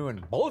Women on the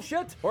Moon,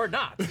 bullshit or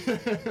not?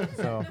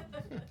 So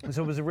it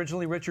was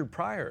originally Richard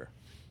Pryor.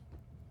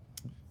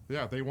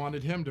 Yeah, they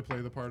wanted him to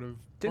play the part of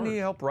Didn't he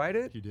help write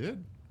it? He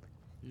did.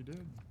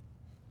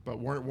 But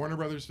Warner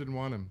Brothers didn't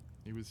want him.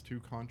 He was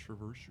too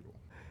controversial.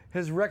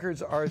 His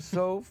records are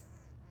so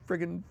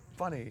friggin'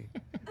 funny.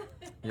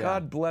 Yeah.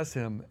 God bless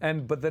him.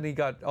 But then he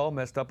got all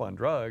messed up on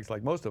drugs,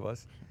 like most of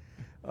us,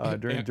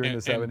 during the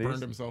 70s. And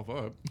burned himself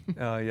up.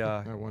 Yeah.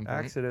 At one point.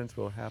 Accidents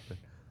will happen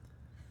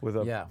with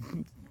a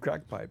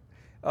crack pipe.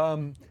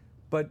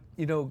 But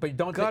don't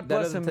God that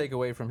bless doesn't him. take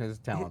away from his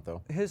talent,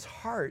 though. His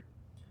heart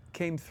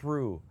came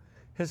through.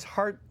 His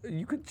heart,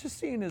 you could just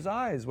see in his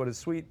eyes what a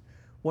sweet,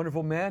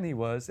 wonderful man he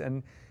was.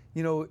 And,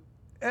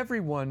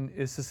 everyone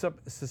is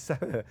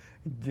susceptible,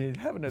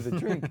 have another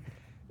drink,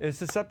 is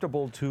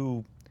susceptible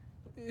to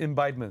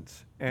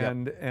imbibements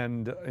and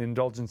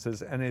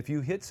indulgences. And if you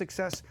hit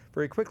success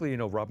very quickly,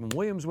 Robin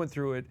Williams went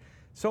through it.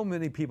 So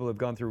many people have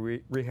gone through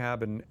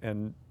rehab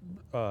and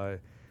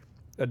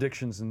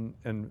addictions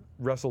and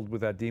wrestled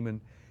with that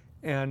demon.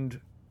 And,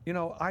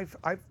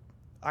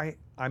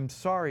 I'm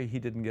sorry he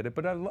didn't get it,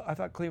 but I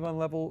thought Cleavon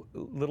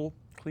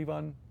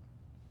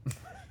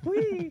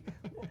Whee!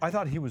 I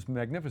thought he was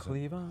magnificent.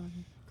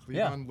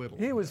 Cleavon Little.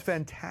 He was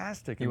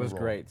fantastic. He was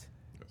great.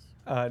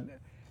 Yes.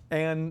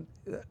 And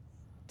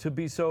to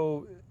be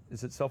so,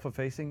 is it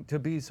self-effacing? To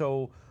be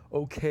so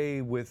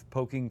okay with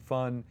poking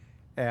fun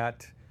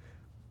at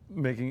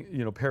making,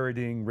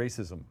 parodying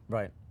racism.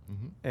 Right.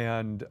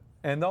 Mm-hmm.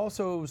 And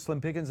also Slim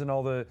Pickens and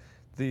all the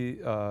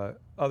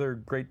other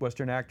great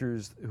Western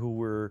actors who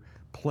were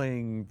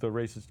playing the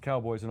racist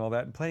cowboys and all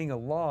that, and playing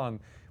along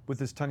with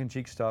this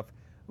tongue-in-cheek stuff.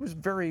 It was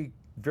very,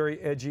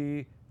 very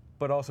edgy,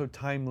 but also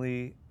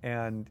timely.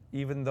 And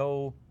even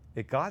though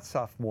it got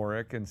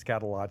sophomoric and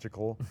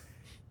scatological,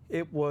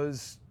 it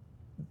was,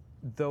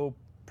 though,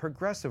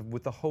 progressive,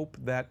 with the hope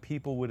that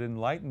people would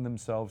enlighten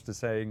themselves to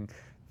saying,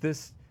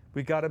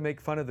 we got to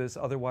make fun of this,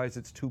 otherwise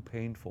it's too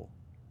painful.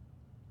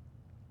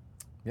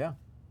 Yeah,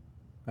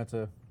 I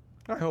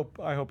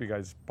hope you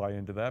guys buy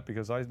into that,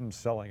 because I'm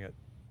selling it.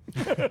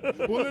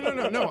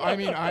 Well, no. I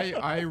mean,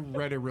 I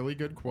read a really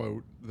good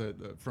quote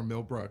from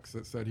Mel Brooks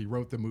that said he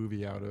wrote the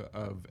movie out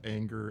of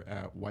anger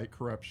at white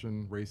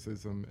corruption,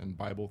 racism, and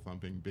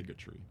Bible-thumping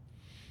bigotry.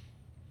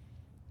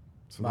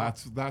 So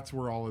that's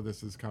where all of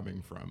this is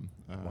coming from.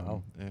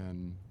 Wow.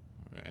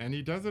 And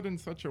he does it in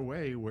such a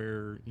way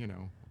where,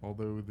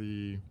 although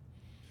the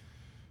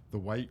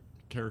white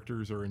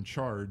characters are in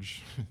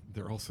charge,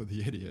 they're also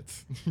the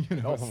idiots.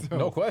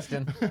 No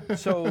question.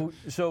 So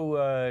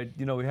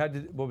we had to,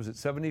 what was it,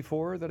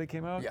 74 that it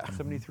came out? Yeah.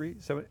 73?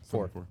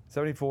 74.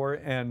 74,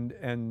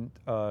 and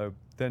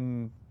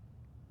then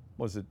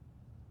was it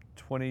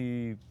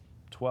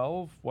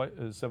 2012?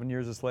 7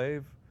 Years a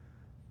Slave?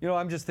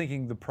 I'm just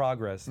thinking the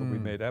progress that we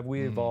made. Have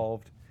we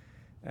evolved?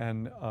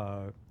 And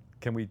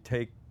can we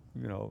take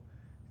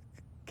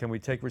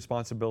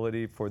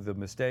responsibility for the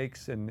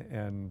mistakes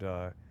and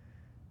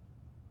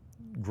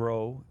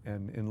grow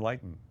and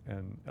enlighten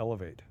and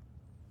elevate?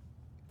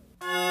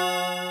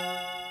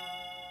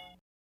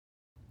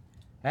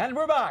 And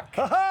we're back.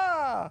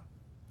 Ha-ha!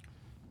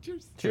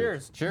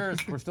 Cheers.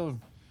 Cheers. We're still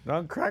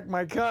Don't crack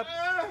my cup.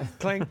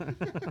 Clink,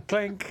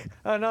 clink,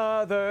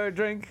 another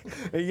drink.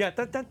 Yeah,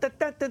 da, da, da,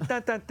 da, da, da,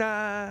 da,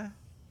 da.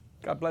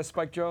 God bless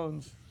Spike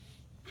Jones.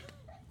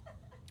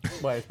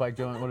 Why, Spike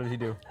Jones? What did he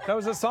do? That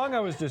was a song I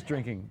was just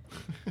drinking.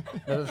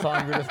 That's a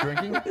song you're just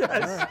drinking?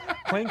 Yes.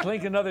 Clink,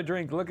 clink, another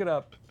drink. Look it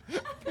up.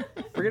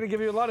 We're going to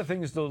give you a lot of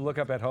things to look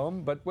up at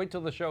home, but wait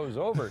till the show's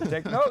over.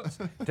 Take notes.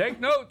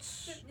 Take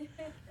notes.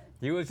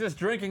 He was just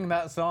drinking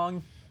that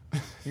song.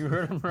 You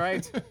heard him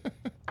right.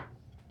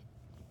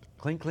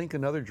 Clink, clink,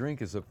 another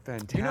drink is a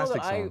fantastic You know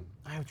that song.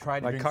 I've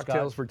tried to Like drink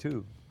Cocktails scotch. for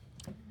Two.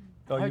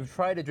 Oh, I've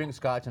tried to drink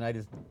scotch and I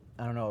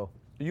don't know.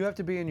 You have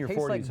to be in your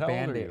Tastes 40s. like How old are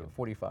Band-Aid. you?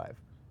 45.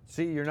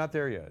 See, you're not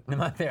there yet. I'm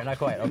not there, not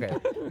quite. Okay.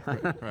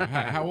 Right,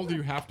 how old do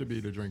you have to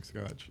be to drink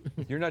scotch?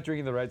 You're not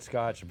drinking the right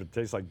scotch, but it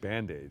tastes like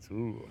Band-Aids.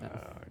 Ooh. Oh,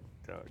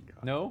 God.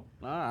 No?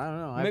 I don't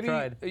know. I've Maybe,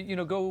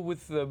 tried. Go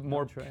with the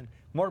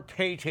more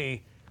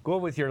peaty. Go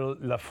with your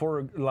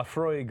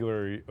Lafroig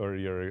or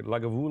your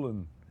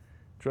Lagavulin.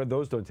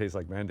 Those don't taste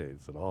like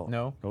Band-Aids at all.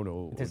 No?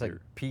 No. It tastes like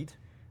peat.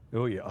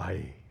 Oh, yeah.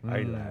 Aye,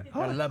 lad.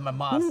 I love my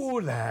moss. Oh,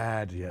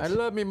 lad, yes. I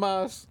love me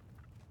moss.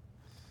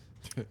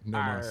 No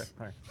moss.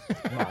 Sorry.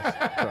 Moss.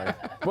 Sorry.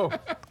 Whoa.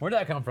 Where did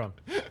that come from?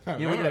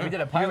 You know, we did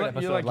a pirate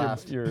episode you like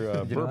last. your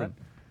Did you know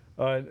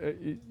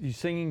bourbon. You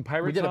singing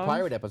pirate we did songs? a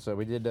pirate episode.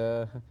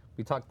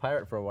 We talked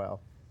pirate for a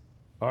while.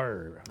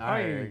 Arr.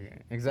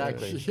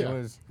 Exactly. Yeah, It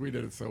was. we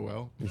did it so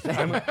well.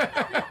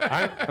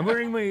 I'm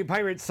wearing my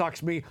pirate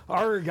socks, me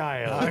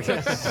Argyle.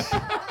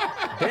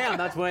 Damn,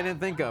 that's what I didn't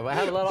think of. I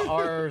had a lot of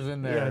R's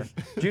in there.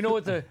 Do you know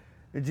what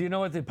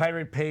the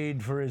pirate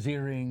paid for his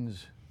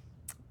earrings?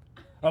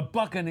 A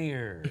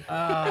buccaneer.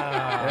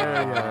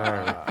 There you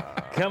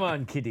are. Come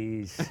on,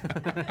 kiddies.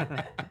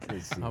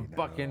 A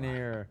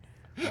buccaneer.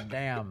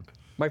 Damn.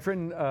 My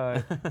friend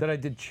that I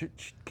did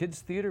kids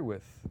theater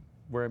with,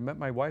 where I met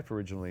my wife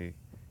originally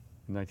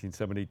in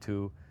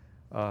 1972,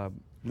 Leah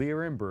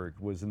Ehrenberg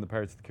was in the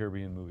Pirates of the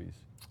Caribbean movies.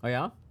 Oh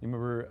yeah? You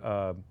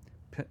remember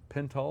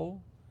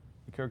Pinto,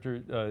 the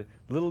character,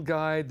 little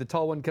guy, the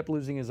tall one kept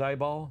losing his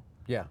eyeball?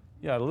 Yeah.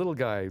 Yeah, the little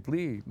guy,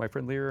 Lee, my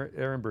friend Lee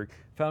Ehrenberg,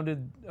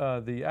 founded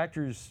the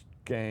Actors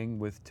Gang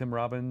with Tim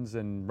Robbins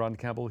and Ron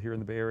Campbell here in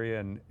the Bay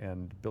Area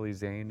and Billy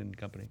Zane and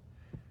company.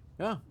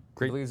 Yeah.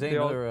 Great. Billy Zane, They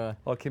another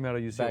all came out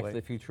of UCLA. Back to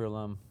the Future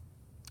alum.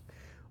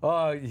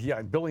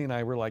 Yeah, Billy and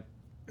I were like,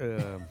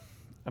 I'm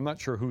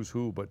not sure who's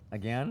who, but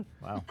Again?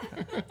 Wow.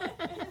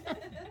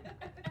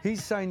 he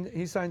signed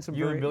some.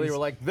 You and Billy were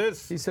like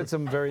this. He said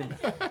some very.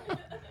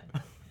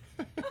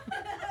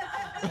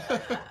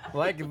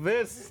 Like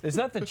this. Is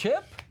that the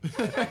chip?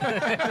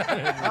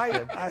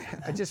 I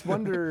just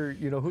wonder,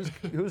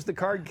 who's the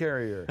card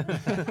carrier?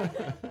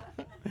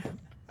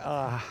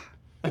 Wow.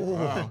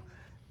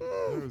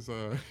 That was,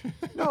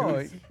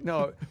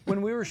 No.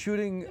 When we were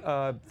shooting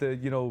Card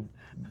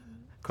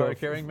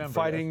carrying member.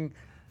 fighting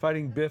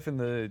Biff in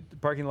the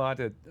parking lot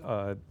at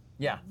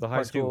Yeah. the high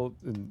part school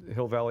in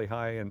Hill Valley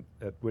High and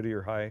at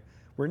Whittier High,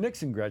 where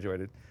Nixon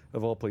graduated,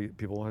 of all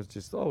people. I was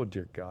just, oh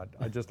dear God,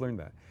 I just learned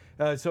that.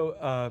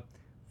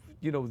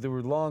 There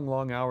were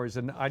long hours,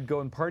 and I'd go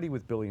and party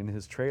with Billy in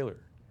his trailer,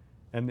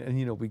 and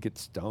we'd get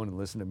stoned and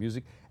listen to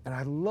music, and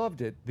I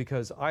loved it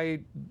because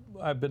I've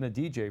been a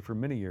DJ for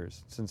many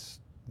years, since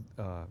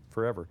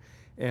forever,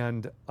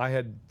 and I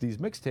had these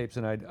mixtapes,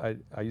 and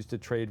I used to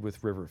trade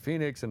with River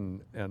Phoenix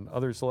and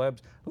other celebs.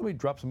 Let me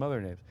drop some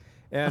other names,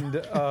 and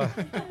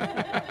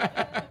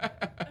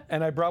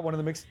and I brought one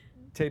of the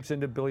mixtapes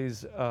into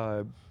Billy's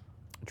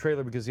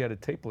trailer because he had a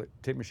tape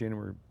machine, and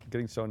we were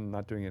getting stoned and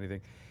not doing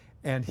anything.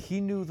 And he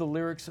knew the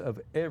lyrics of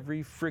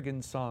every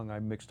friggin' song I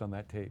mixed on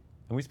that tape.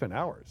 And we spent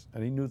hours,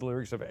 and he knew the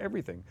lyrics of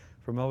everything,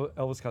 from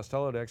Elvis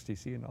Costello to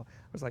XTC and all.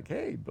 I was like,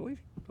 hey, Billy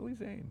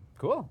Zane.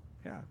 Cool.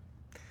 Yeah.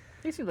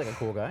 He seems like a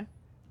cool guy.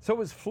 So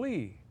was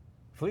Flea.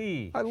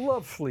 Flea. I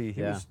love Flea.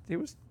 Yeah. He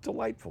was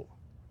delightful.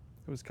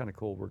 It was kind of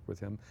cool to work with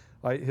him.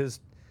 His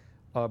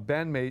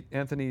bandmate,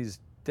 Anthony's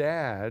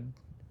dad,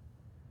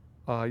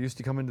 used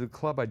to come into the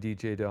club I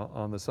DJ'd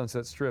on the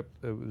Sunset Strip.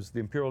 It was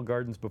the Imperial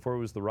Gardens before it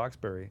was the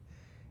Roxbury.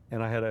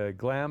 And I had a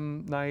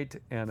glam night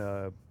and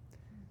a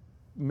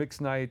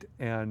mix night,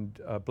 and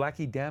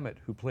Blackie Dammit,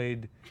 who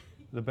played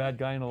the bad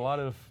guy in a lot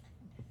of,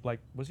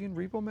 was he in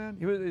Repo Man?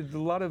 He was in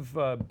a lot of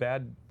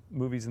bad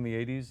movies in the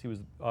 80s. He was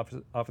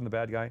often the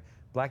bad guy.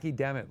 Blackie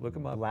Dammit, look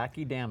him up.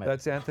 Blackie Dammit.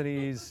 That's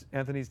Anthony's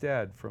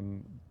dad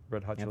from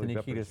Red Hot Chili Anthony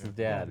Peppers. Kiedis'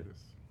 dad.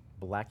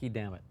 Blackie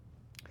Dammit.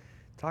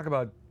 Talk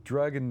about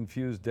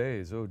drug-infused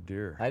days. Oh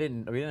dear. I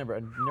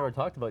never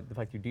talked about the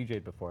fact you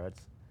DJ'd before.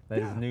 That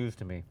is news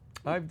to me.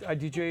 I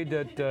DJ'd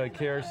at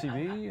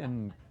KRCV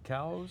and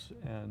Cows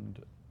and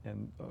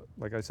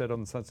like I said,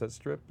 on the Sunset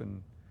Strip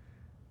and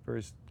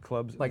various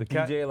clubs. Like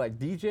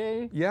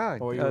DJ? Yeah,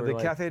 Or you the were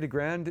like- Cafe de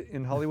Grand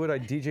in Hollywood. I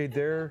DJ'd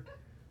there.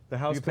 The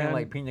house You playing band.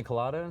 like Pina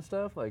Colada and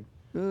stuff? Like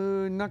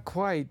Not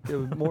quite. It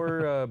was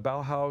more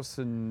Bauhaus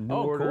and New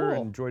Oh, Order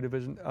cool. and Joy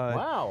Division.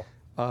 wow.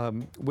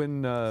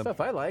 When Stuff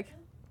I like.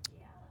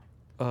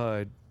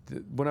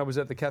 when I was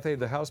at the Cafe,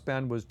 the house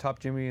band was Top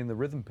Jimmy and the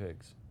Rhythm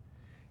Pigs,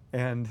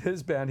 and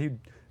his band.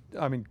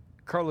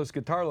 Carlos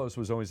Guitarlos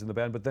was always in the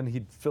band, but then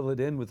he'd fill it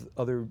in with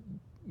other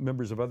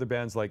members of other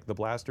bands like the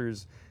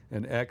Blasters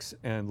and X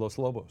and Los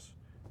Lobos.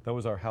 That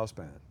was our house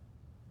band.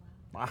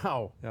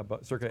 Wow. Yeah,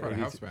 but circa quite a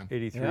 80, house band.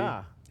 83.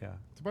 Yeah. Yeah.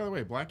 So by the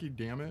way, Blackie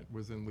Dammit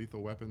was in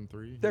Lethal Weapon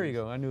 3. There you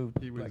go. I knew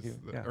He was, Blackie,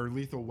 yeah. or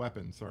Lethal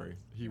Weapon, sorry.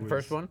 He was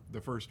first one?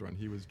 The first one.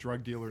 He was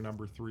drug dealer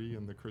number 3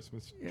 in the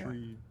Christmas Yeah.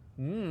 tree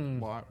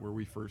lot where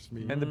we first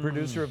meet. And the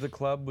producer of the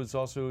club was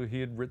also, he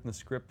had written the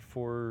script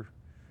for,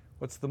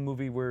 what's the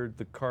movie where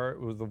the car, it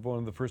was one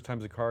of the first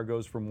times a car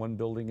goes from one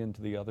building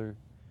into the other?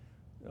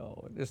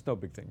 Oh, it's no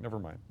big thing. Never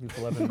mind.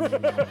 Lethal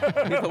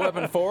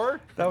Weapon 4?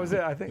 That was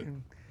it, I think.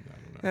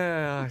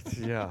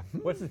 Yeah.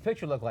 What's his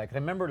picture look like? I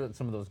remember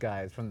some of those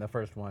guys from the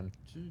first one,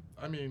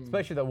 I mean,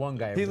 especially the one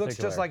guy. He in looks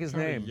just particular. like his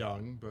kinda name.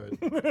 young,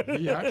 but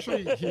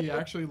he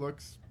actually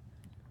looks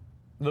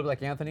Look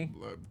like Anthony.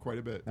 quite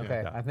a bit.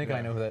 Okay, Yeah. I think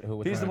I know who.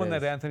 Which He's the one that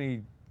is.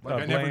 Anthony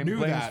Like, I never knew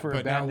blames that, for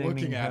but now abandoning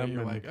looking at it, him,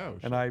 you're and, like, oh,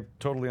 shit. and I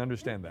totally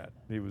understand that.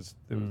 It was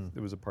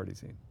a party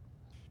scene.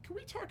 Can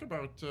we talk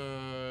about?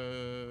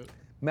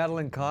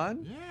 Madeline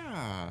Kahn?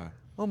 Yeah.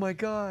 Oh my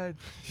God.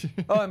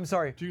 Oh, I'm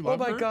sorry. Do you Oh love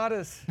my her?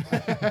 goddess.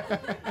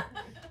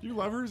 Do you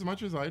love her as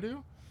much as I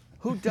do?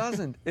 Who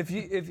doesn't? If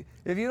you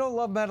don't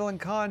love Madeline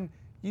Kahn,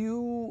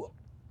 You're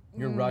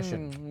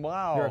Russian.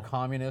 Wow. You're a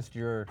communist.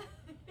 You're.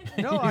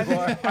 No, I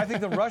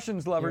think the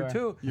Russians love You her are.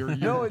 too.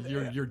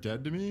 You're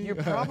dead to me.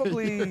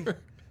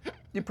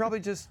 You probably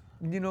just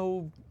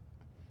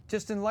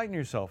just enlighten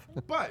yourself.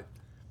 But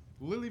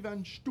Lily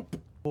Van Stoop.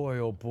 Boy,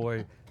 oh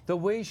boy, the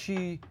way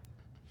she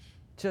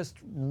just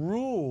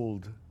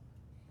ruled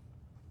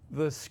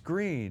the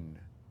screen,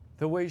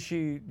 the way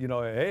she,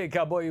 hey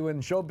cowboy, you in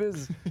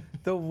showbiz,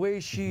 the way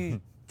she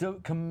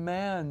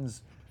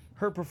commands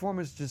her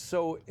performance, just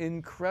so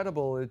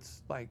incredible.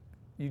 It's like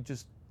you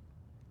just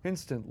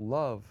instant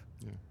love.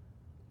 Yeah.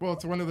 Well,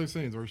 it's one of those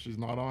things where she's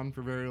not on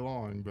for very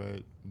long,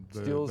 but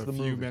Steals the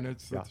few movie.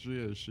 minutes that Yeah. she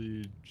is,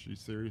 she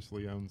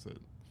seriously owns it.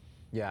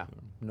 Yeah,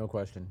 no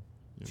question.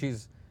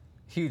 She's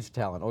huge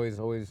talent. Always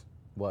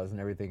was, and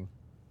everything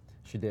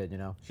she did.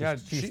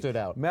 She stood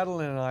out.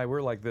 Madeline and I,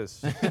 we're like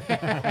this.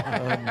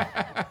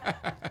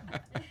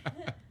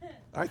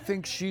 I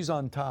think she's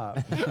on top.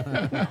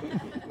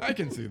 I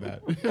can see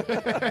that.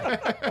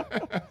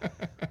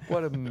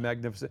 What a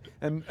magnificent,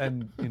 and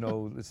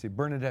let's see,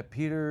 Bernadette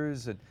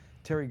Peters and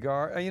Terry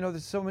Garr.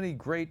 There's so many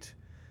great,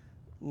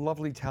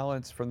 lovely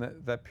talents from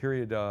that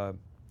period.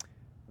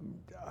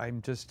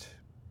 I'm just,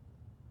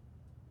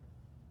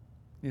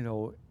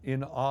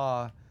 in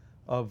awe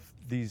of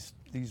these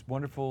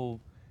wonderful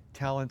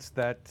talents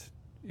that,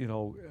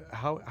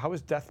 how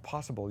is death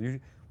possible?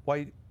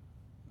 Why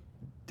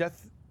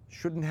death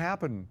shouldn't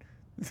happen.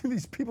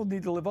 These people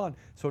need to live on.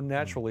 So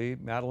naturally,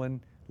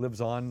 Madeline lives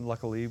on,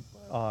 luckily,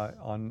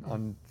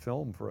 on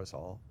film for us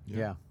all.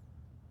 Yeah.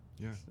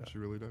 Yeah, she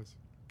really does.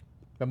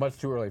 But much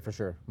too early for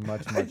sure.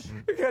 Much.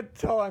 You can't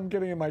tell I'm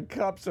getting in my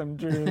cups. I'm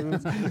drinking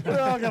this. We're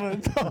all gonna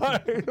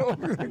die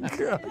over the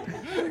cup.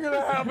 It's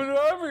gonna happen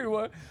to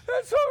everyone.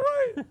 That's all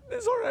right.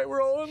 It's all right.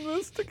 We're all in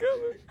this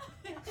together.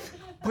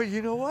 But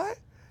you know what?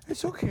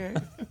 It's okay.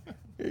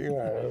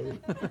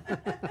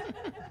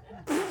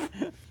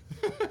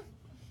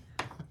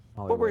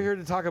 But we're here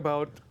to talk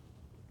about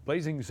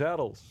Blazing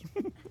Saddles.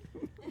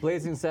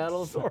 Blazing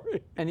Saddles.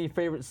 Sorry. Any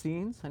favorite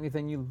scenes?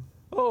 Anything you?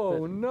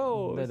 Oh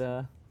no.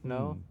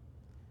 No.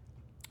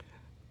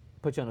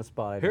 Put you on the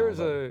spot. I know, Here's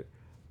but-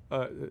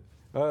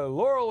 a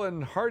Laurel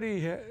and Hardy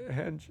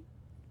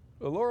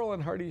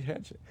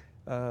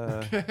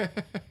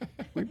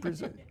we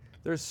present.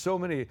 There's so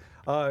many.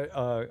 All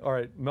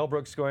right, Mel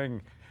Brooks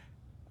going.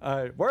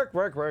 Work.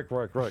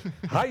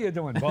 How you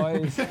doing,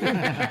 boys?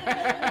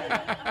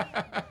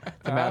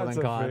 Madeline That's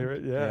a Kahn.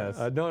 favorite. Yeah.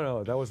 Yes.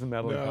 No, that wasn't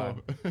Madeline No.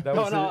 Kahn. That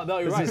No, was no,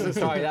 you're right.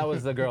 Sorry, that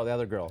was the girl, the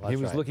other girl. He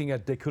That's was right. looking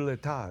at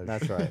décolletage.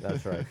 That's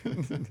right.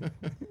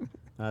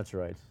 That's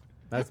right.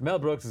 That's Mel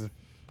Brooks is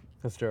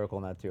hysterical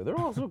in that too. They're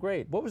all so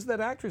great. What was that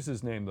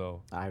actress's name,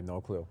 though? I have no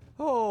clue.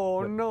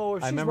 Oh no!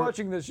 If I she's remember-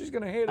 watching this, she's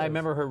gonna hate us. I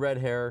remember her red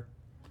hair.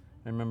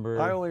 I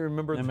only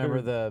remember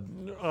the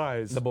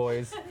eyes. the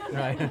boys.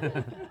 Right.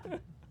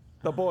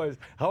 The boys.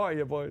 How are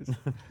you, boys?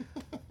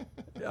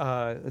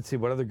 Let's see.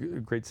 What other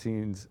great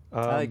scenes?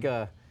 I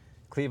like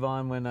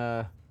Cleavon when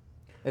at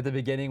the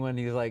beginning when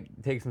he's like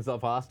takes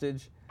himself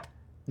hostage.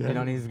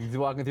 And he's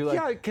walking through like.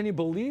 Yeah, can you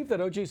believe that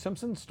O.J.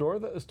 Simpson stole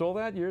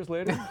that years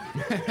later?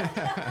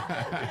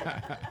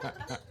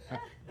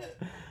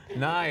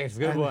 Nice,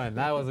 good one.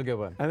 That was a good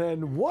one. And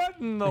then what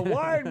in the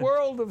wide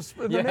world of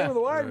the name of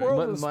the wide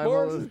world of My sports?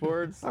 World of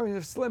Sports. I mean,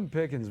 Slim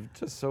Pickens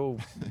just so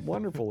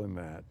wonderful in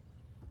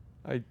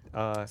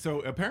that.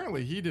 So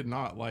apparently he did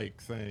not like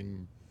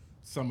saying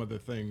some of the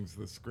things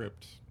the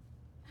script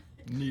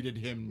needed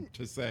him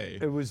to say.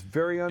 It was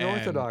very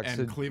unorthodox.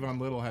 And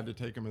Cleavon Little had to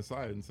take him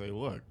aside and say,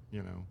 look,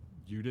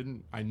 you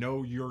didn't, I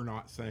know you're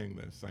not saying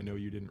this. I know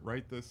you didn't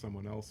write this.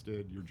 Someone else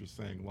did. You're just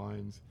saying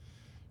lines.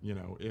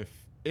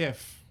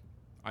 If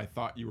I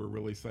thought you were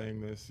really saying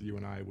this, you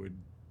and I would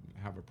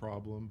have a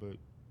problem, but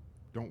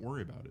don't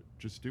worry about it.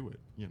 Just do it,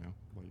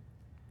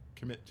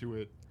 commit to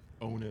it,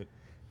 own it.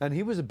 And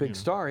he was a big You know.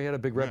 star. He had a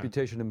big Yeah.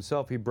 reputation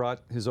himself. He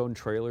brought his own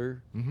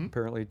trailer,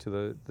 apparently,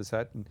 to the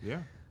set. And,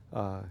 Yeah.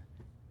 yeah.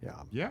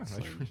 Yeah,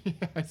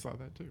 I saw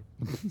that too.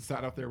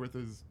 Sat out there with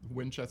his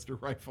Winchester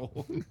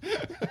rifle.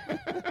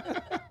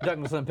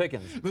 Doug Slim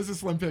Pickens. This is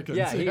Slim Pickens.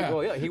 Yeah,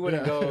 he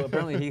wouldn't go.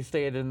 Apparently, he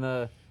stayed in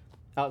the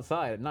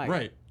outside at night.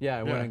 Right.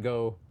 Yeah, wouldn't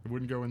go.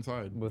 Wouldn't go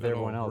inside With at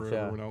everyone all, else, where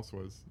yeah. everyone else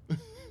was.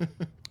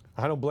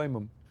 I don't blame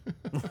them.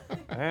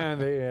 And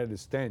they had a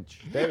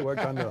stench. They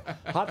worked under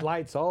hot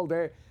lights all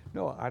day.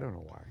 No, I don't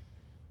know why.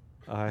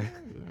 Yeah,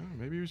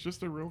 maybe he was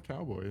just a real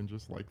cowboy and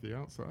just liked the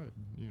outside.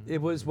 You know.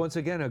 It was, once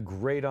again, a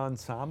great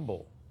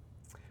ensemble.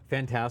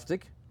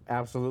 Fantastic.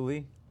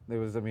 Absolutely. There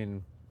was. I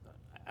mean,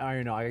 I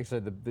don't know. Like I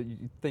said,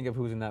 you think of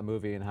who's in that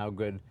movie and how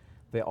good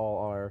they all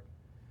are.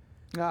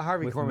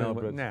 Harvey With Korman, Mel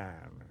Brooks.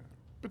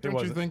 But He don't you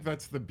wasn't. think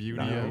that's the beauty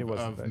No, he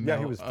wasn't of that- Mel, yeah,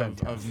 he was of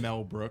fantastic.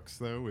 Mel Brooks,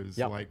 though, is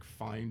Yep. like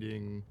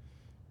finding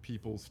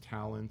people's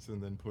talents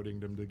and then putting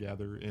them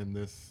together in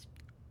this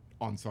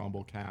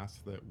ensemble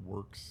cast that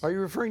works. Are you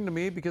referring to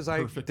me because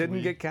I Perfectly.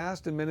 didn't get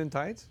cast in Men in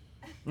Tights?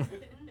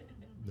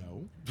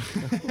 No.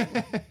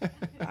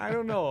 I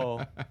don't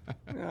know.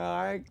 No,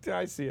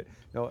 I see it.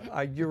 No,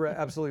 you're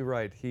absolutely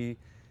right.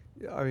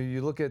 I mean,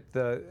 you look at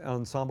the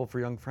ensemble for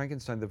Young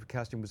Frankenstein. The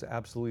casting was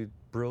absolutely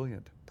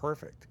brilliant,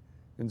 perfect,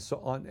 and so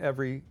on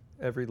every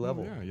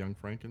level. Yeah, Young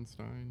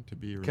Frankenstein, To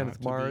Be or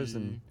Kenneth Not to Mars Be,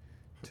 and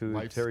to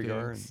Life Terry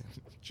Garr. Stinks.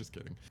 Just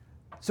kidding.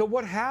 So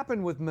what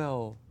happened with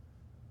Mel?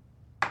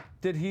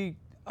 Did he?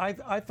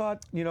 I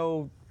thought,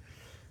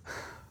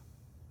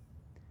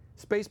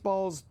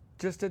 Spaceballs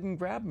just didn't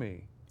grab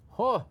me.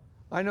 Huh.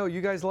 I know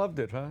you guys loved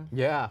it, huh?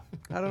 Yeah.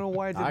 I don't know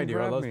why it didn't I do.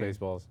 grab I love me.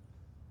 Spaceballs.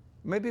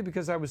 Maybe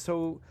because I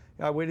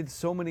waited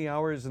so many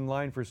hours in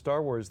line for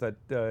Star Wars that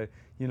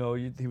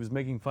he was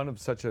making fun of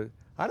such a.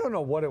 I don't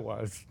know what it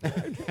was.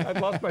 I'd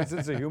lost my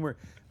sense of humor.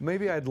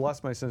 Maybe I'd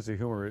lost my sense of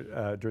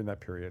humor during that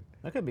period.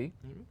 That could be.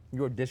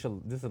 You were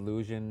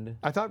disillusioned.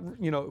 I thought,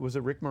 was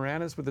it Rick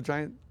Moranis with the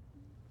giant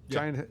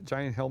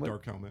helmet?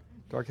 Dark helmet.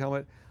 Dark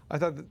helmet. I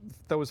thought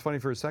that was funny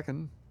for a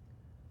second.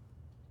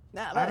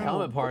 Nah, I that don't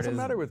helmet know. part What's the is.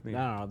 matter with me?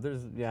 I don't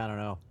know. I don't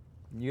know.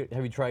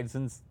 Have you tried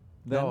since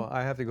then? No,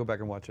 I have to go back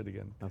and watch it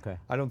again. Okay.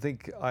 I don't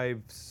think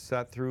I've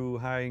sat through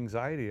High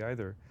Anxiety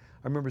either.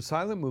 I remember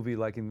Silent Movie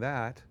liking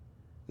that,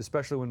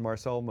 especially when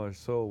Marcel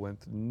Marceau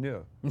went,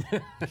 no.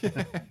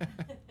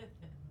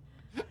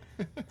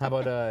 How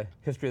about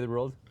History of the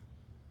World?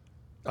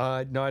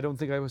 No, I don't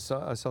think I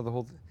saw the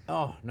whole thing.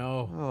 Oh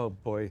no. Oh,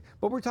 boy.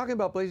 But we're talking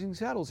about Blazing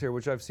Saddles here,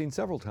 which I've seen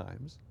several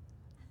times.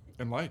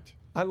 And liked.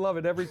 I love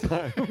it every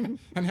time.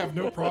 And have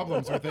no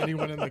problems with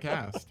anyone in the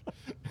cast.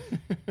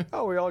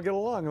 Oh, we all get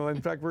along. Well,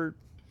 in fact, we're...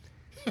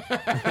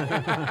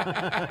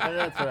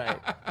 That's right.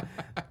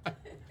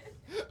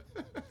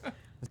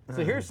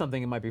 So here's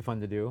something that might be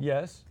fun to do.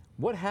 Yes?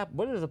 What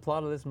is the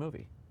plot of this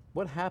movie?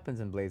 What happens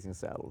in Blazing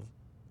Saddles?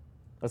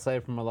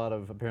 Aside from a lot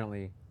of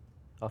apparently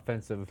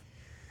offensive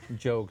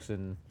jokes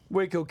and...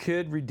 Waco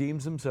Kid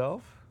redeems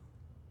himself,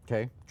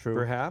 Okay, true.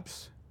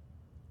 perhaps.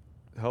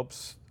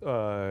 Helps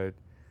a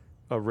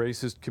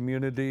racist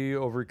community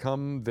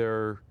overcome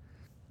their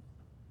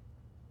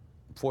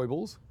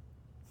foibles.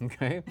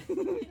 Okay.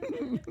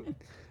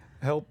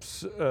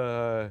 Helps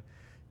Cleavon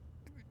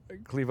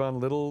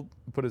Little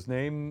put his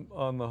name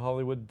on the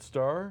Hollywood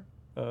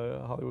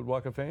Hollywood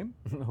Walk of Fame.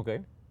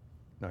 Okay.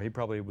 No, he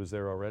probably was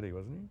there already,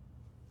 wasn't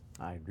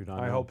he? I do not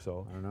know. I hope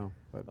so. I don't know.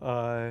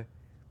 But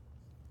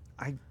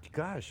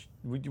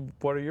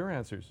What are your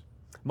answers?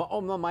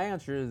 my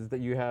answer is that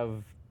you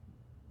have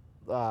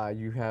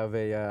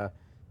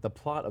the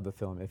plot of the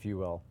film, if you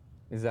will,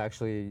 is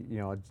actually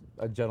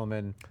a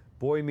gentleman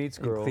Boy meets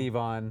in girl.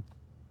 Cleavon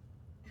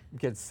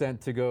gets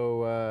sent to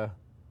go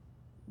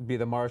be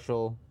the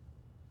marshal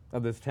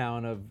of this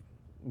town of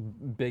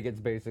bigots,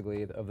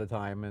 basically, of the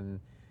time, and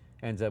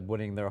ends up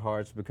winning their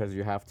hearts because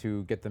you have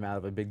to get them out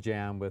of a big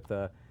jam with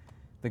the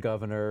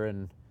governor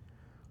and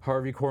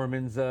Harvey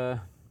Korman's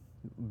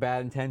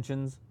bad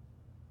intentions,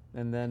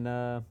 and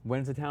then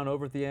wins the town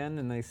over at the end,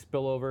 and they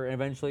spill over and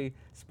eventually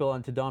spill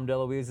onto Dom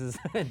DeLuise's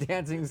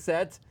dancing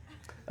set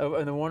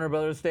in the Warner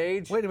Brothers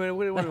stage. Wait a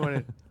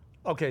minute.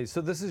 Okay, so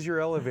this is your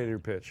elevator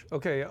pitch.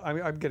 Okay,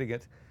 I'm getting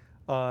it.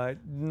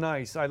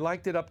 Nice. I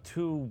liked it up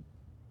to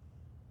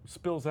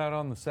spills out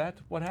on the set.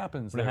 What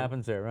happens What there?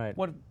 happens there, right?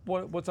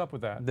 What's up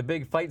with that? The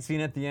big fight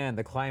scene at the end,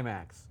 the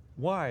climax,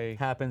 Why?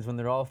 happens when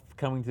they're all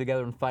coming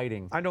together and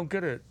fighting, I don't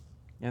get it.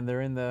 and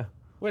they're in the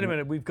Wait a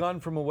minute. We've gone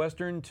from a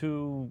Western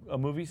to a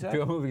movie set?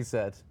 to a movie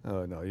set.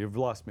 Oh, no. You've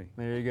lost me.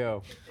 There you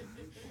go.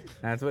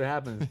 That's what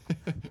happens.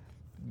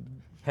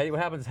 What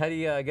happens?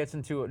 Hetty gets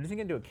into. Does he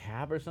get into a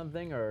cab or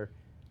something, or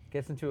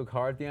gets into a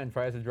car at the end and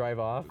tries to drive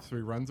off? So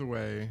he runs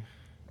away,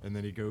 and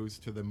then he goes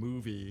to the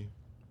movie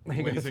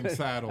He goes Blazing to-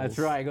 Saddles that's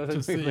right, he goes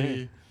to to the movie.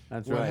 see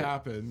That's what right.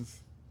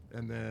 happens.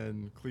 And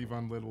then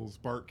Cleavon Little's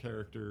Bart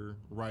character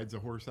rides a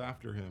horse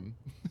after him.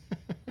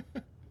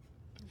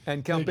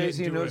 And Count They get Basie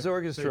and into his a-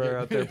 orchestra they are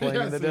out there playing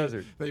in the Yes,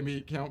 desert. They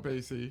meet Count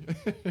Basie.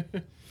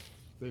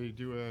 They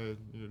do a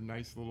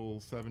nice little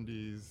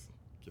 70s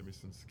Give me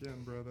some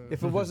skin, brother.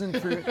 If it wasn't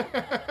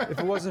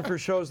for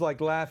shows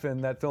like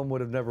Laugh-In, that film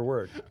would have never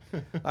worked.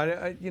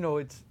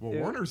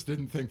 Warner's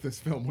didn't think this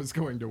film was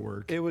going to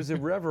work. It was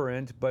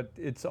irreverent, but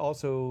it's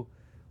also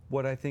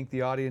what I think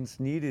the audience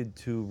needed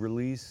to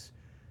release,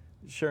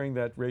 sharing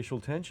that racial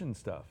tension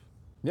stuff.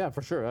 Yeah,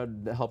 for sure.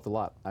 That helped a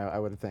lot, I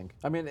would think.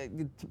 I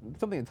mean,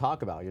 something to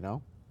talk about, you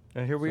know?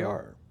 And here we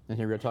are. And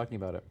here we are talking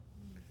about it.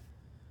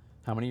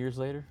 How many years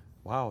later?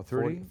 Wow,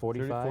 30?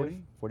 45?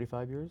 40?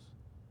 45 years?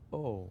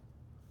 Oh.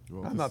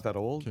 Well, I'm this not that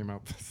old. Came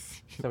out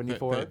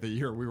 74? the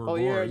year we were Oh,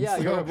 born. yeah,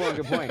 so- you were born.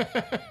 Good point.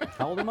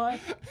 How old am I?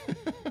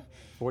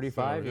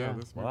 45, So, yeah.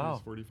 This movie Wow.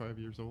 is 45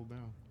 years old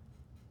now.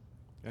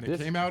 And This-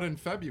 it came out in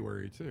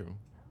February, too.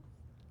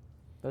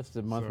 That's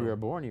the month we So- were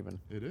born, even.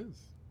 It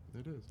is.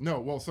 It is. No,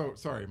 well, so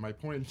sorry. My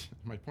point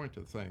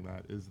to saying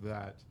that is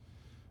that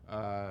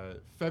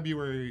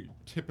February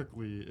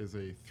typically is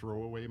a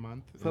throwaway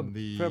month in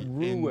the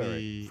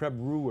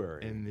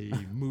February. in the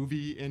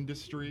movie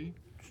industry.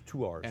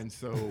 2 hours. And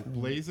so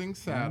Blazing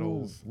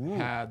Saddles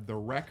had the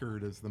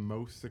record as the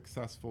most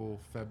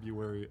successful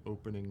February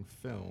opening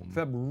film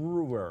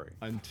February.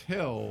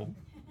 until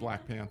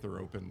Black Panther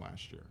opened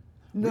last year.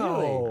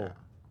 No. Really?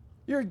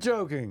 You're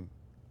joking.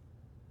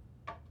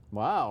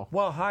 Wow.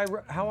 Well,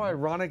 how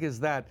ironic is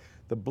that?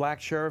 The Black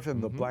Sheriff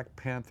and the Black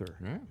Panther.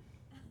 Yeah,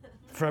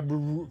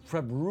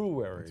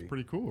 February. it's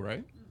pretty cool,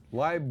 right?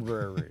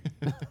 Library.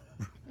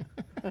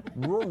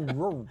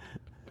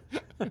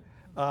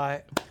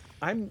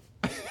 I'm.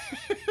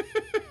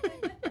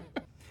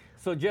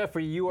 So,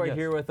 Jeffrey, you are Yes.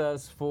 here with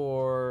us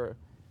for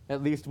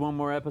at least one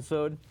more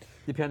episode,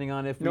 depending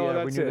on if we No,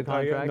 that's renew the it.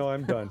 contract. No,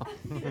 I'm done.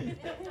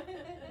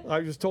 I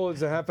was told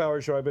it's a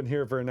half-hour show. I've been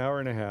here for an hour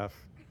and a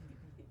half.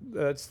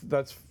 That's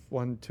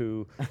 1,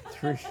 2,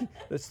 3.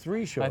 That's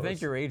 3 shows. I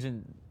think your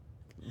agent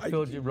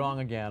filled you wrong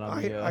again.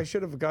 On the, I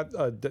should have got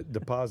a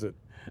deposit.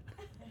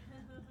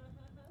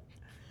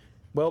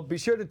 Well, be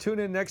sure to tune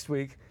in next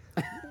week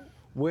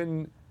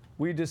when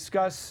we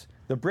discuss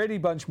the Brady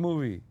Bunch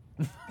movie.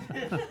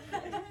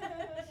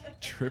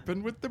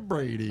 Tripping with the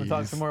Bradys. We'll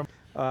talk some more.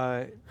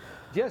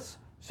 Yes.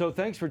 So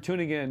thanks for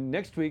tuning in.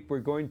 Next week we're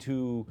going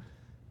to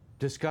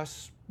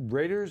discuss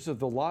Raiders of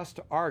the Lost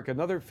Ark,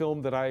 another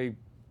film that I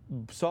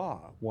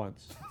saw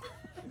once.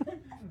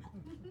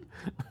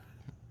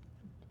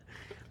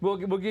 We'll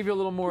give you a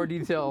little more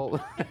detail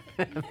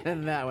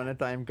than that when the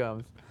time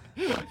comes.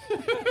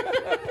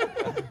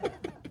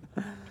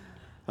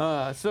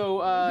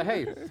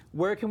 Hey,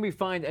 where can we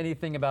find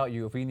anything about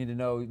you if we need to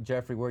know,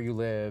 Jeffrey, where you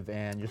live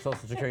and your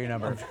social security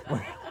number?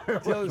 Where The other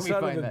can we side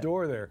of find the that?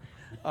 door there.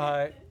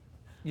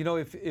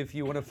 If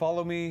you want to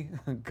follow me,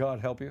 God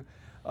help you.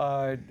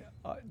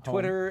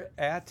 Twitter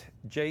at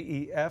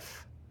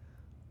JEF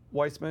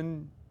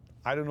Weissman.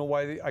 I don't know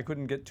why I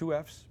couldn't get 2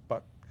 Fs,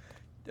 but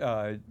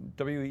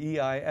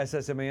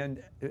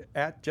WEISSMAN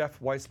at Jeff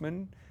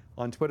Weissman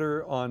on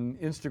Twitter. On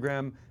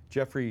Instagram,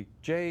 Jeffrey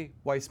J.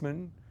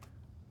 Weissman.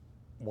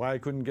 Why I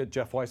couldn't get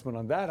Jeff Weissman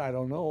on that, I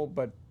don't know,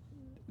 but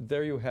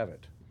there you have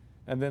it.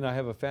 And then I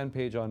have a fan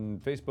page on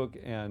Facebook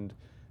and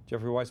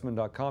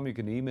jeffreyweissman.com. You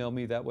can email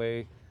me that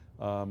way.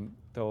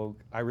 Though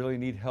I really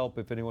need help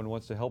if anyone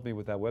wants to help me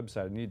with that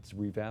website. It needs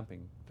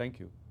revamping. Thank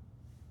you.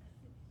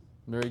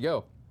 There you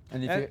go.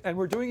 And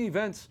we're doing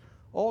events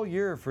all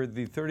year for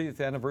the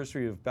 30th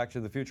anniversary of Back to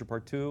the Future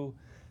Part 2.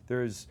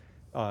 There's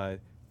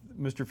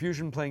Mr.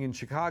 Fusion playing in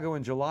Chicago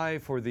in July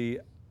for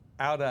the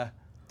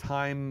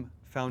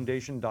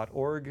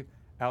OutaTimeFoundation.org.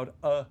 Out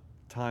a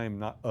time,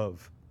 not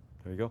of.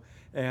 There you go.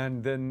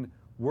 And then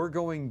We're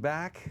Going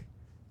Back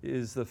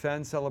is the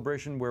fan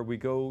celebration where we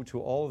go to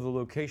all of the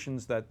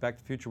locations that Back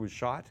to the Future was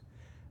shot,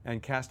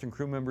 and cast and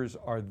crew members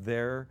are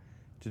there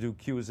to do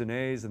Q's and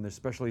A's, and there's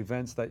special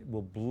events that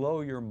will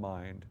blow your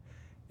mind.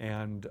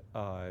 And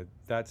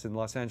that's in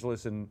Los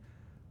Angeles in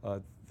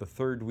the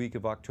 3rd week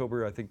of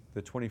October, I think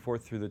the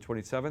 24th through the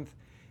 27th.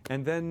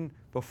 And then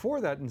before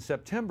that, in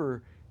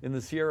September, in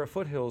the Sierra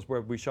Foothills,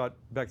 where we shot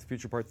Back to the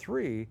Future Part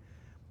 3,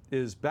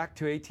 is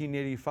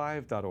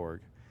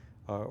backto1885.org.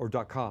 Or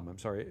 .com, I'm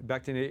sorry,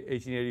 back to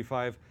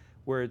 1885,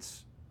 where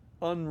it's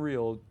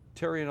unreal.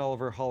 Terry and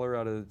Oliver Holler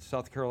out of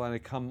South Carolina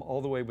come all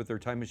the way with their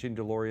time machine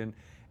DeLorean,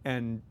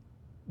 and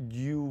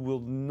you will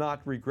not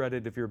regret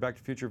it if you're a Back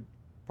to the Future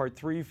Part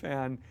 3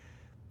 fan.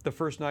 The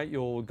first night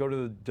you'll go to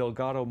the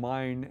Delgado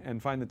mine and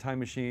find the time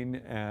machine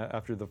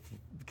after the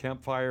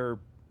campfire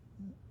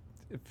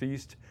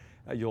feast.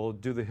 You'll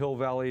do the Hill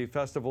Valley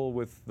Festival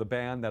with the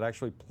band that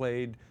actually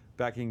played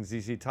backing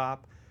ZZ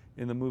Top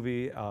in the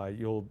movie.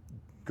 You'll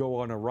go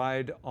on a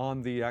ride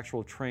on the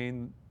actual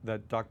train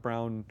that Doc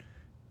Brown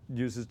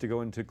uses to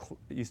go into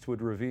Eastwood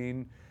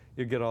Ravine.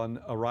 You get on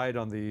a ride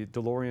on the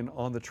DeLorean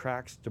on the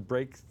tracks to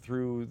break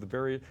through the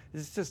barrier.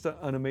 It's just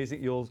an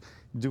amazing, you'll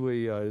do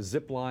a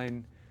zip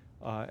line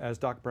as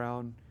Doc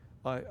Brown.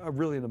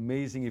 Really an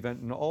amazing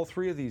event, and all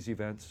 3 of these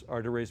events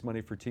are to raise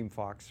money for Team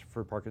Fox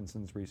for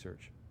Parkinson's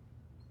research.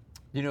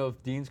 Do you know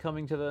if Dean's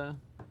coming to the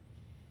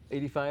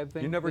 85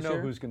 thing? You never this know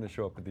year? who's going to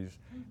show up at these.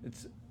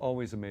 It's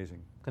always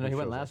amazing. I know he who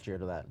went shows up. last year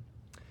to that.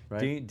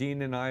 right?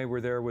 Dean and I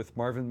were there with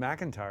Marvin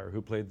McIntyre,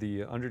 who played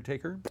the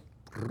Undertaker.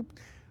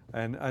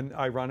 And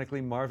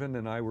ironically, Marvin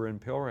and I were in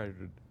Pale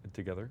Rider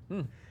together.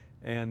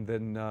 And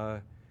then,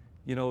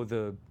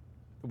 the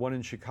one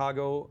in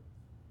Chicago,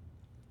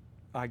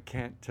 I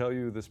can't tell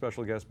you the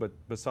special guest, but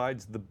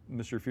besides the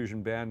Mr.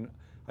 Fusion Band,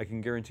 I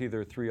can guarantee there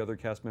are 3 other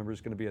cast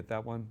members going to be at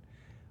that one.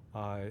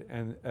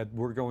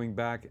 We're going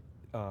back,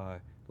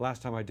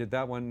 last time I did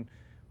that one,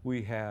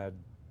 we had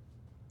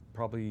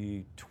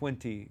probably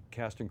 20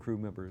 cast and crew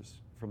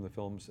members from the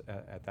films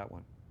at that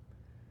one.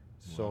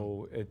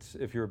 So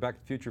if you're a Back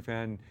to the Future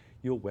fan,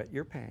 you'll wet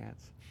your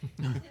pants.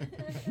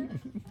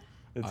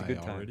 It's a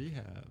good time. I already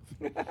have.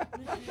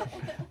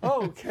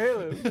 Oh,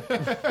 Caleb.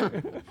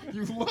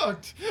 You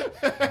looked.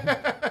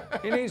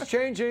 He needs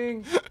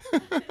changing.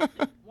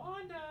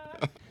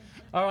 Wanda.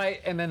 All right,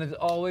 and then as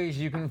always,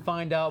 you can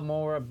find out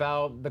more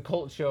about The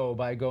Cult Show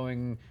by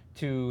going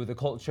to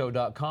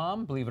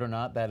thecultshow.com. Believe it or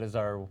not, that is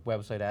our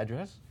website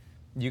address.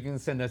 You can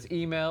send us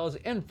emails,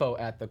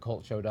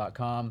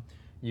 info@thecultshow.com.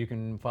 You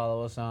can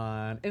follow us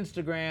on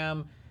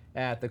Instagram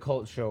at The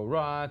Cult Show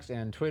Rocks,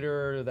 and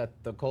Twitter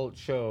at The Cult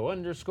Show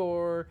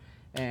 _,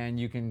 and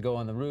you can go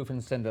on the roof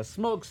and send us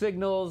smoke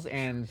signals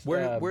and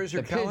Where's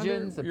your the calendar?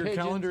 pigeons, the Your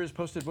pigeons. calendar is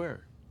posted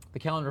where? The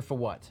calendar for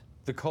what?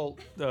 The cult,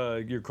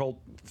 your cult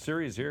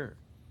series here.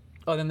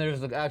 Oh, then there's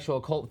the actual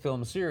cult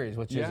film series,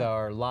 which is Yeah.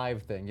 our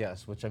live thing,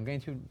 yes, which I'm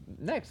getting to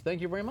next. Thank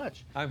you very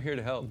much. I'm here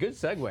to help. Good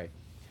segue.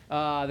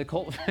 The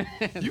cult.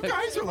 You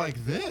guys are like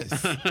this.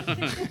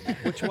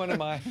 Which one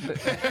am I?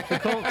 the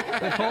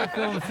cult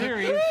film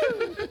series.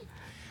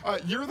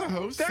 You're the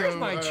host. There's so,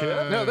 my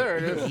chip. No, there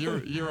it is.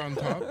 You're on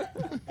top.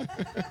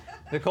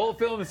 The Cult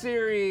Film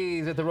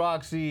Series at the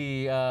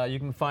Roxy. You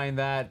can find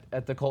that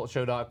at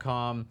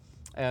thecultshow.com,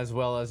 as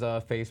well as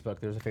Facebook.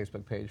 There's a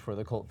Facebook page for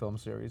the Cult Film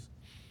Series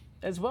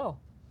as well.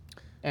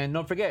 And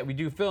don't forget, we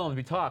do films,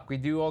 we talk, we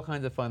do all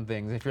kinds of fun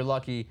things. If you're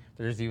lucky,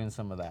 there's even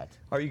some of that.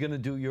 Are you going to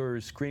do your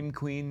Scream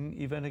Queen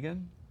event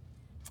again?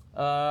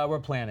 We're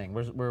planning.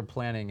 We're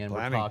planning and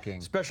we're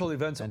talking. Special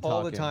events and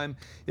all the talking. time.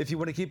 If you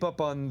want to keep up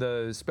on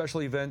the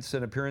special events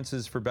and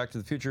appearances for Back to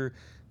the Future,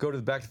 go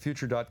to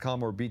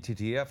backtothefuture.com or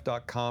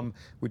bttf.com,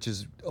 which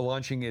is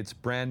launching its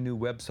brand new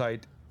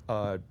website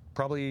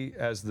probably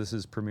as this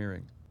is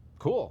premiering.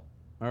 Cool.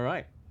 All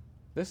right.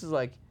 This is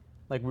like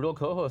real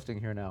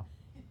co-hosting here now.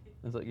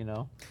 It's like, You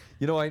know,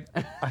 I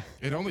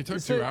It only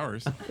took 2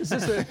 hours. is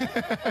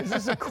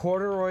this a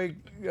corduroy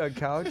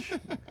couch?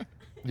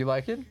 You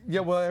like it? Yeah,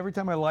 well, every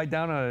time I lie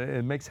down on it,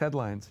 it makes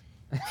headlines.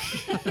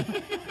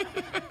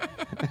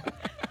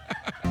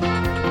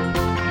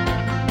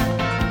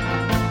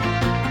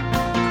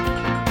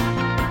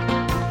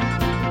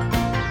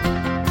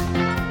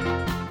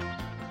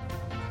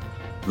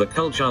 The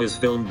Culture is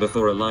filmed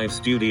before a live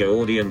studio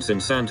audience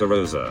in Santa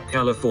Rosa,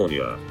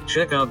 California.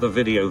 Check out the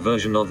video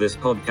version of this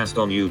podcast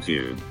on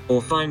YouTube,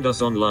 or find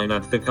us online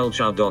at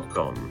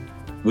theculture.com.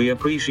 We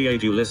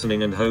appreciate you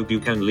listening and hope you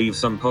can leave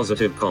some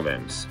positive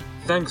comments.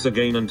 Thanks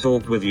again and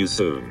talk with you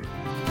soon.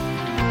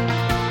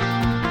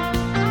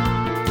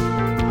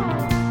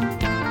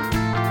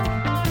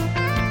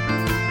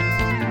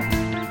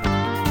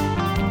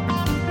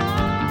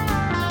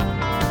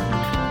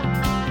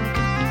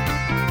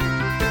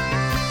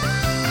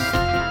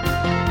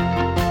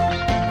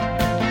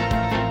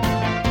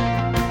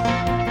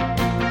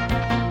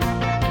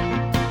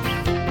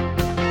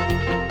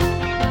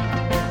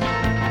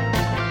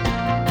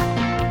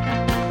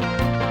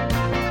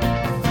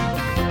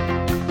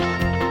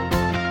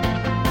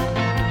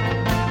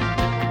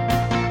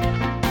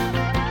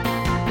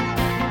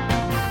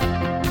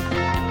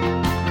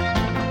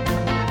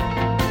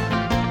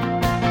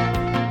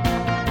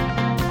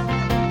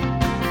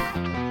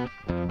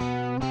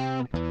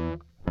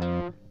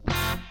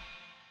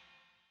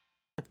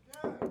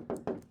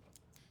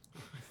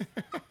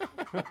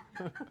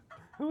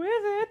 Who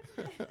is it?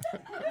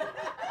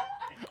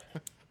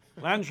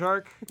 Land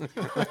shark.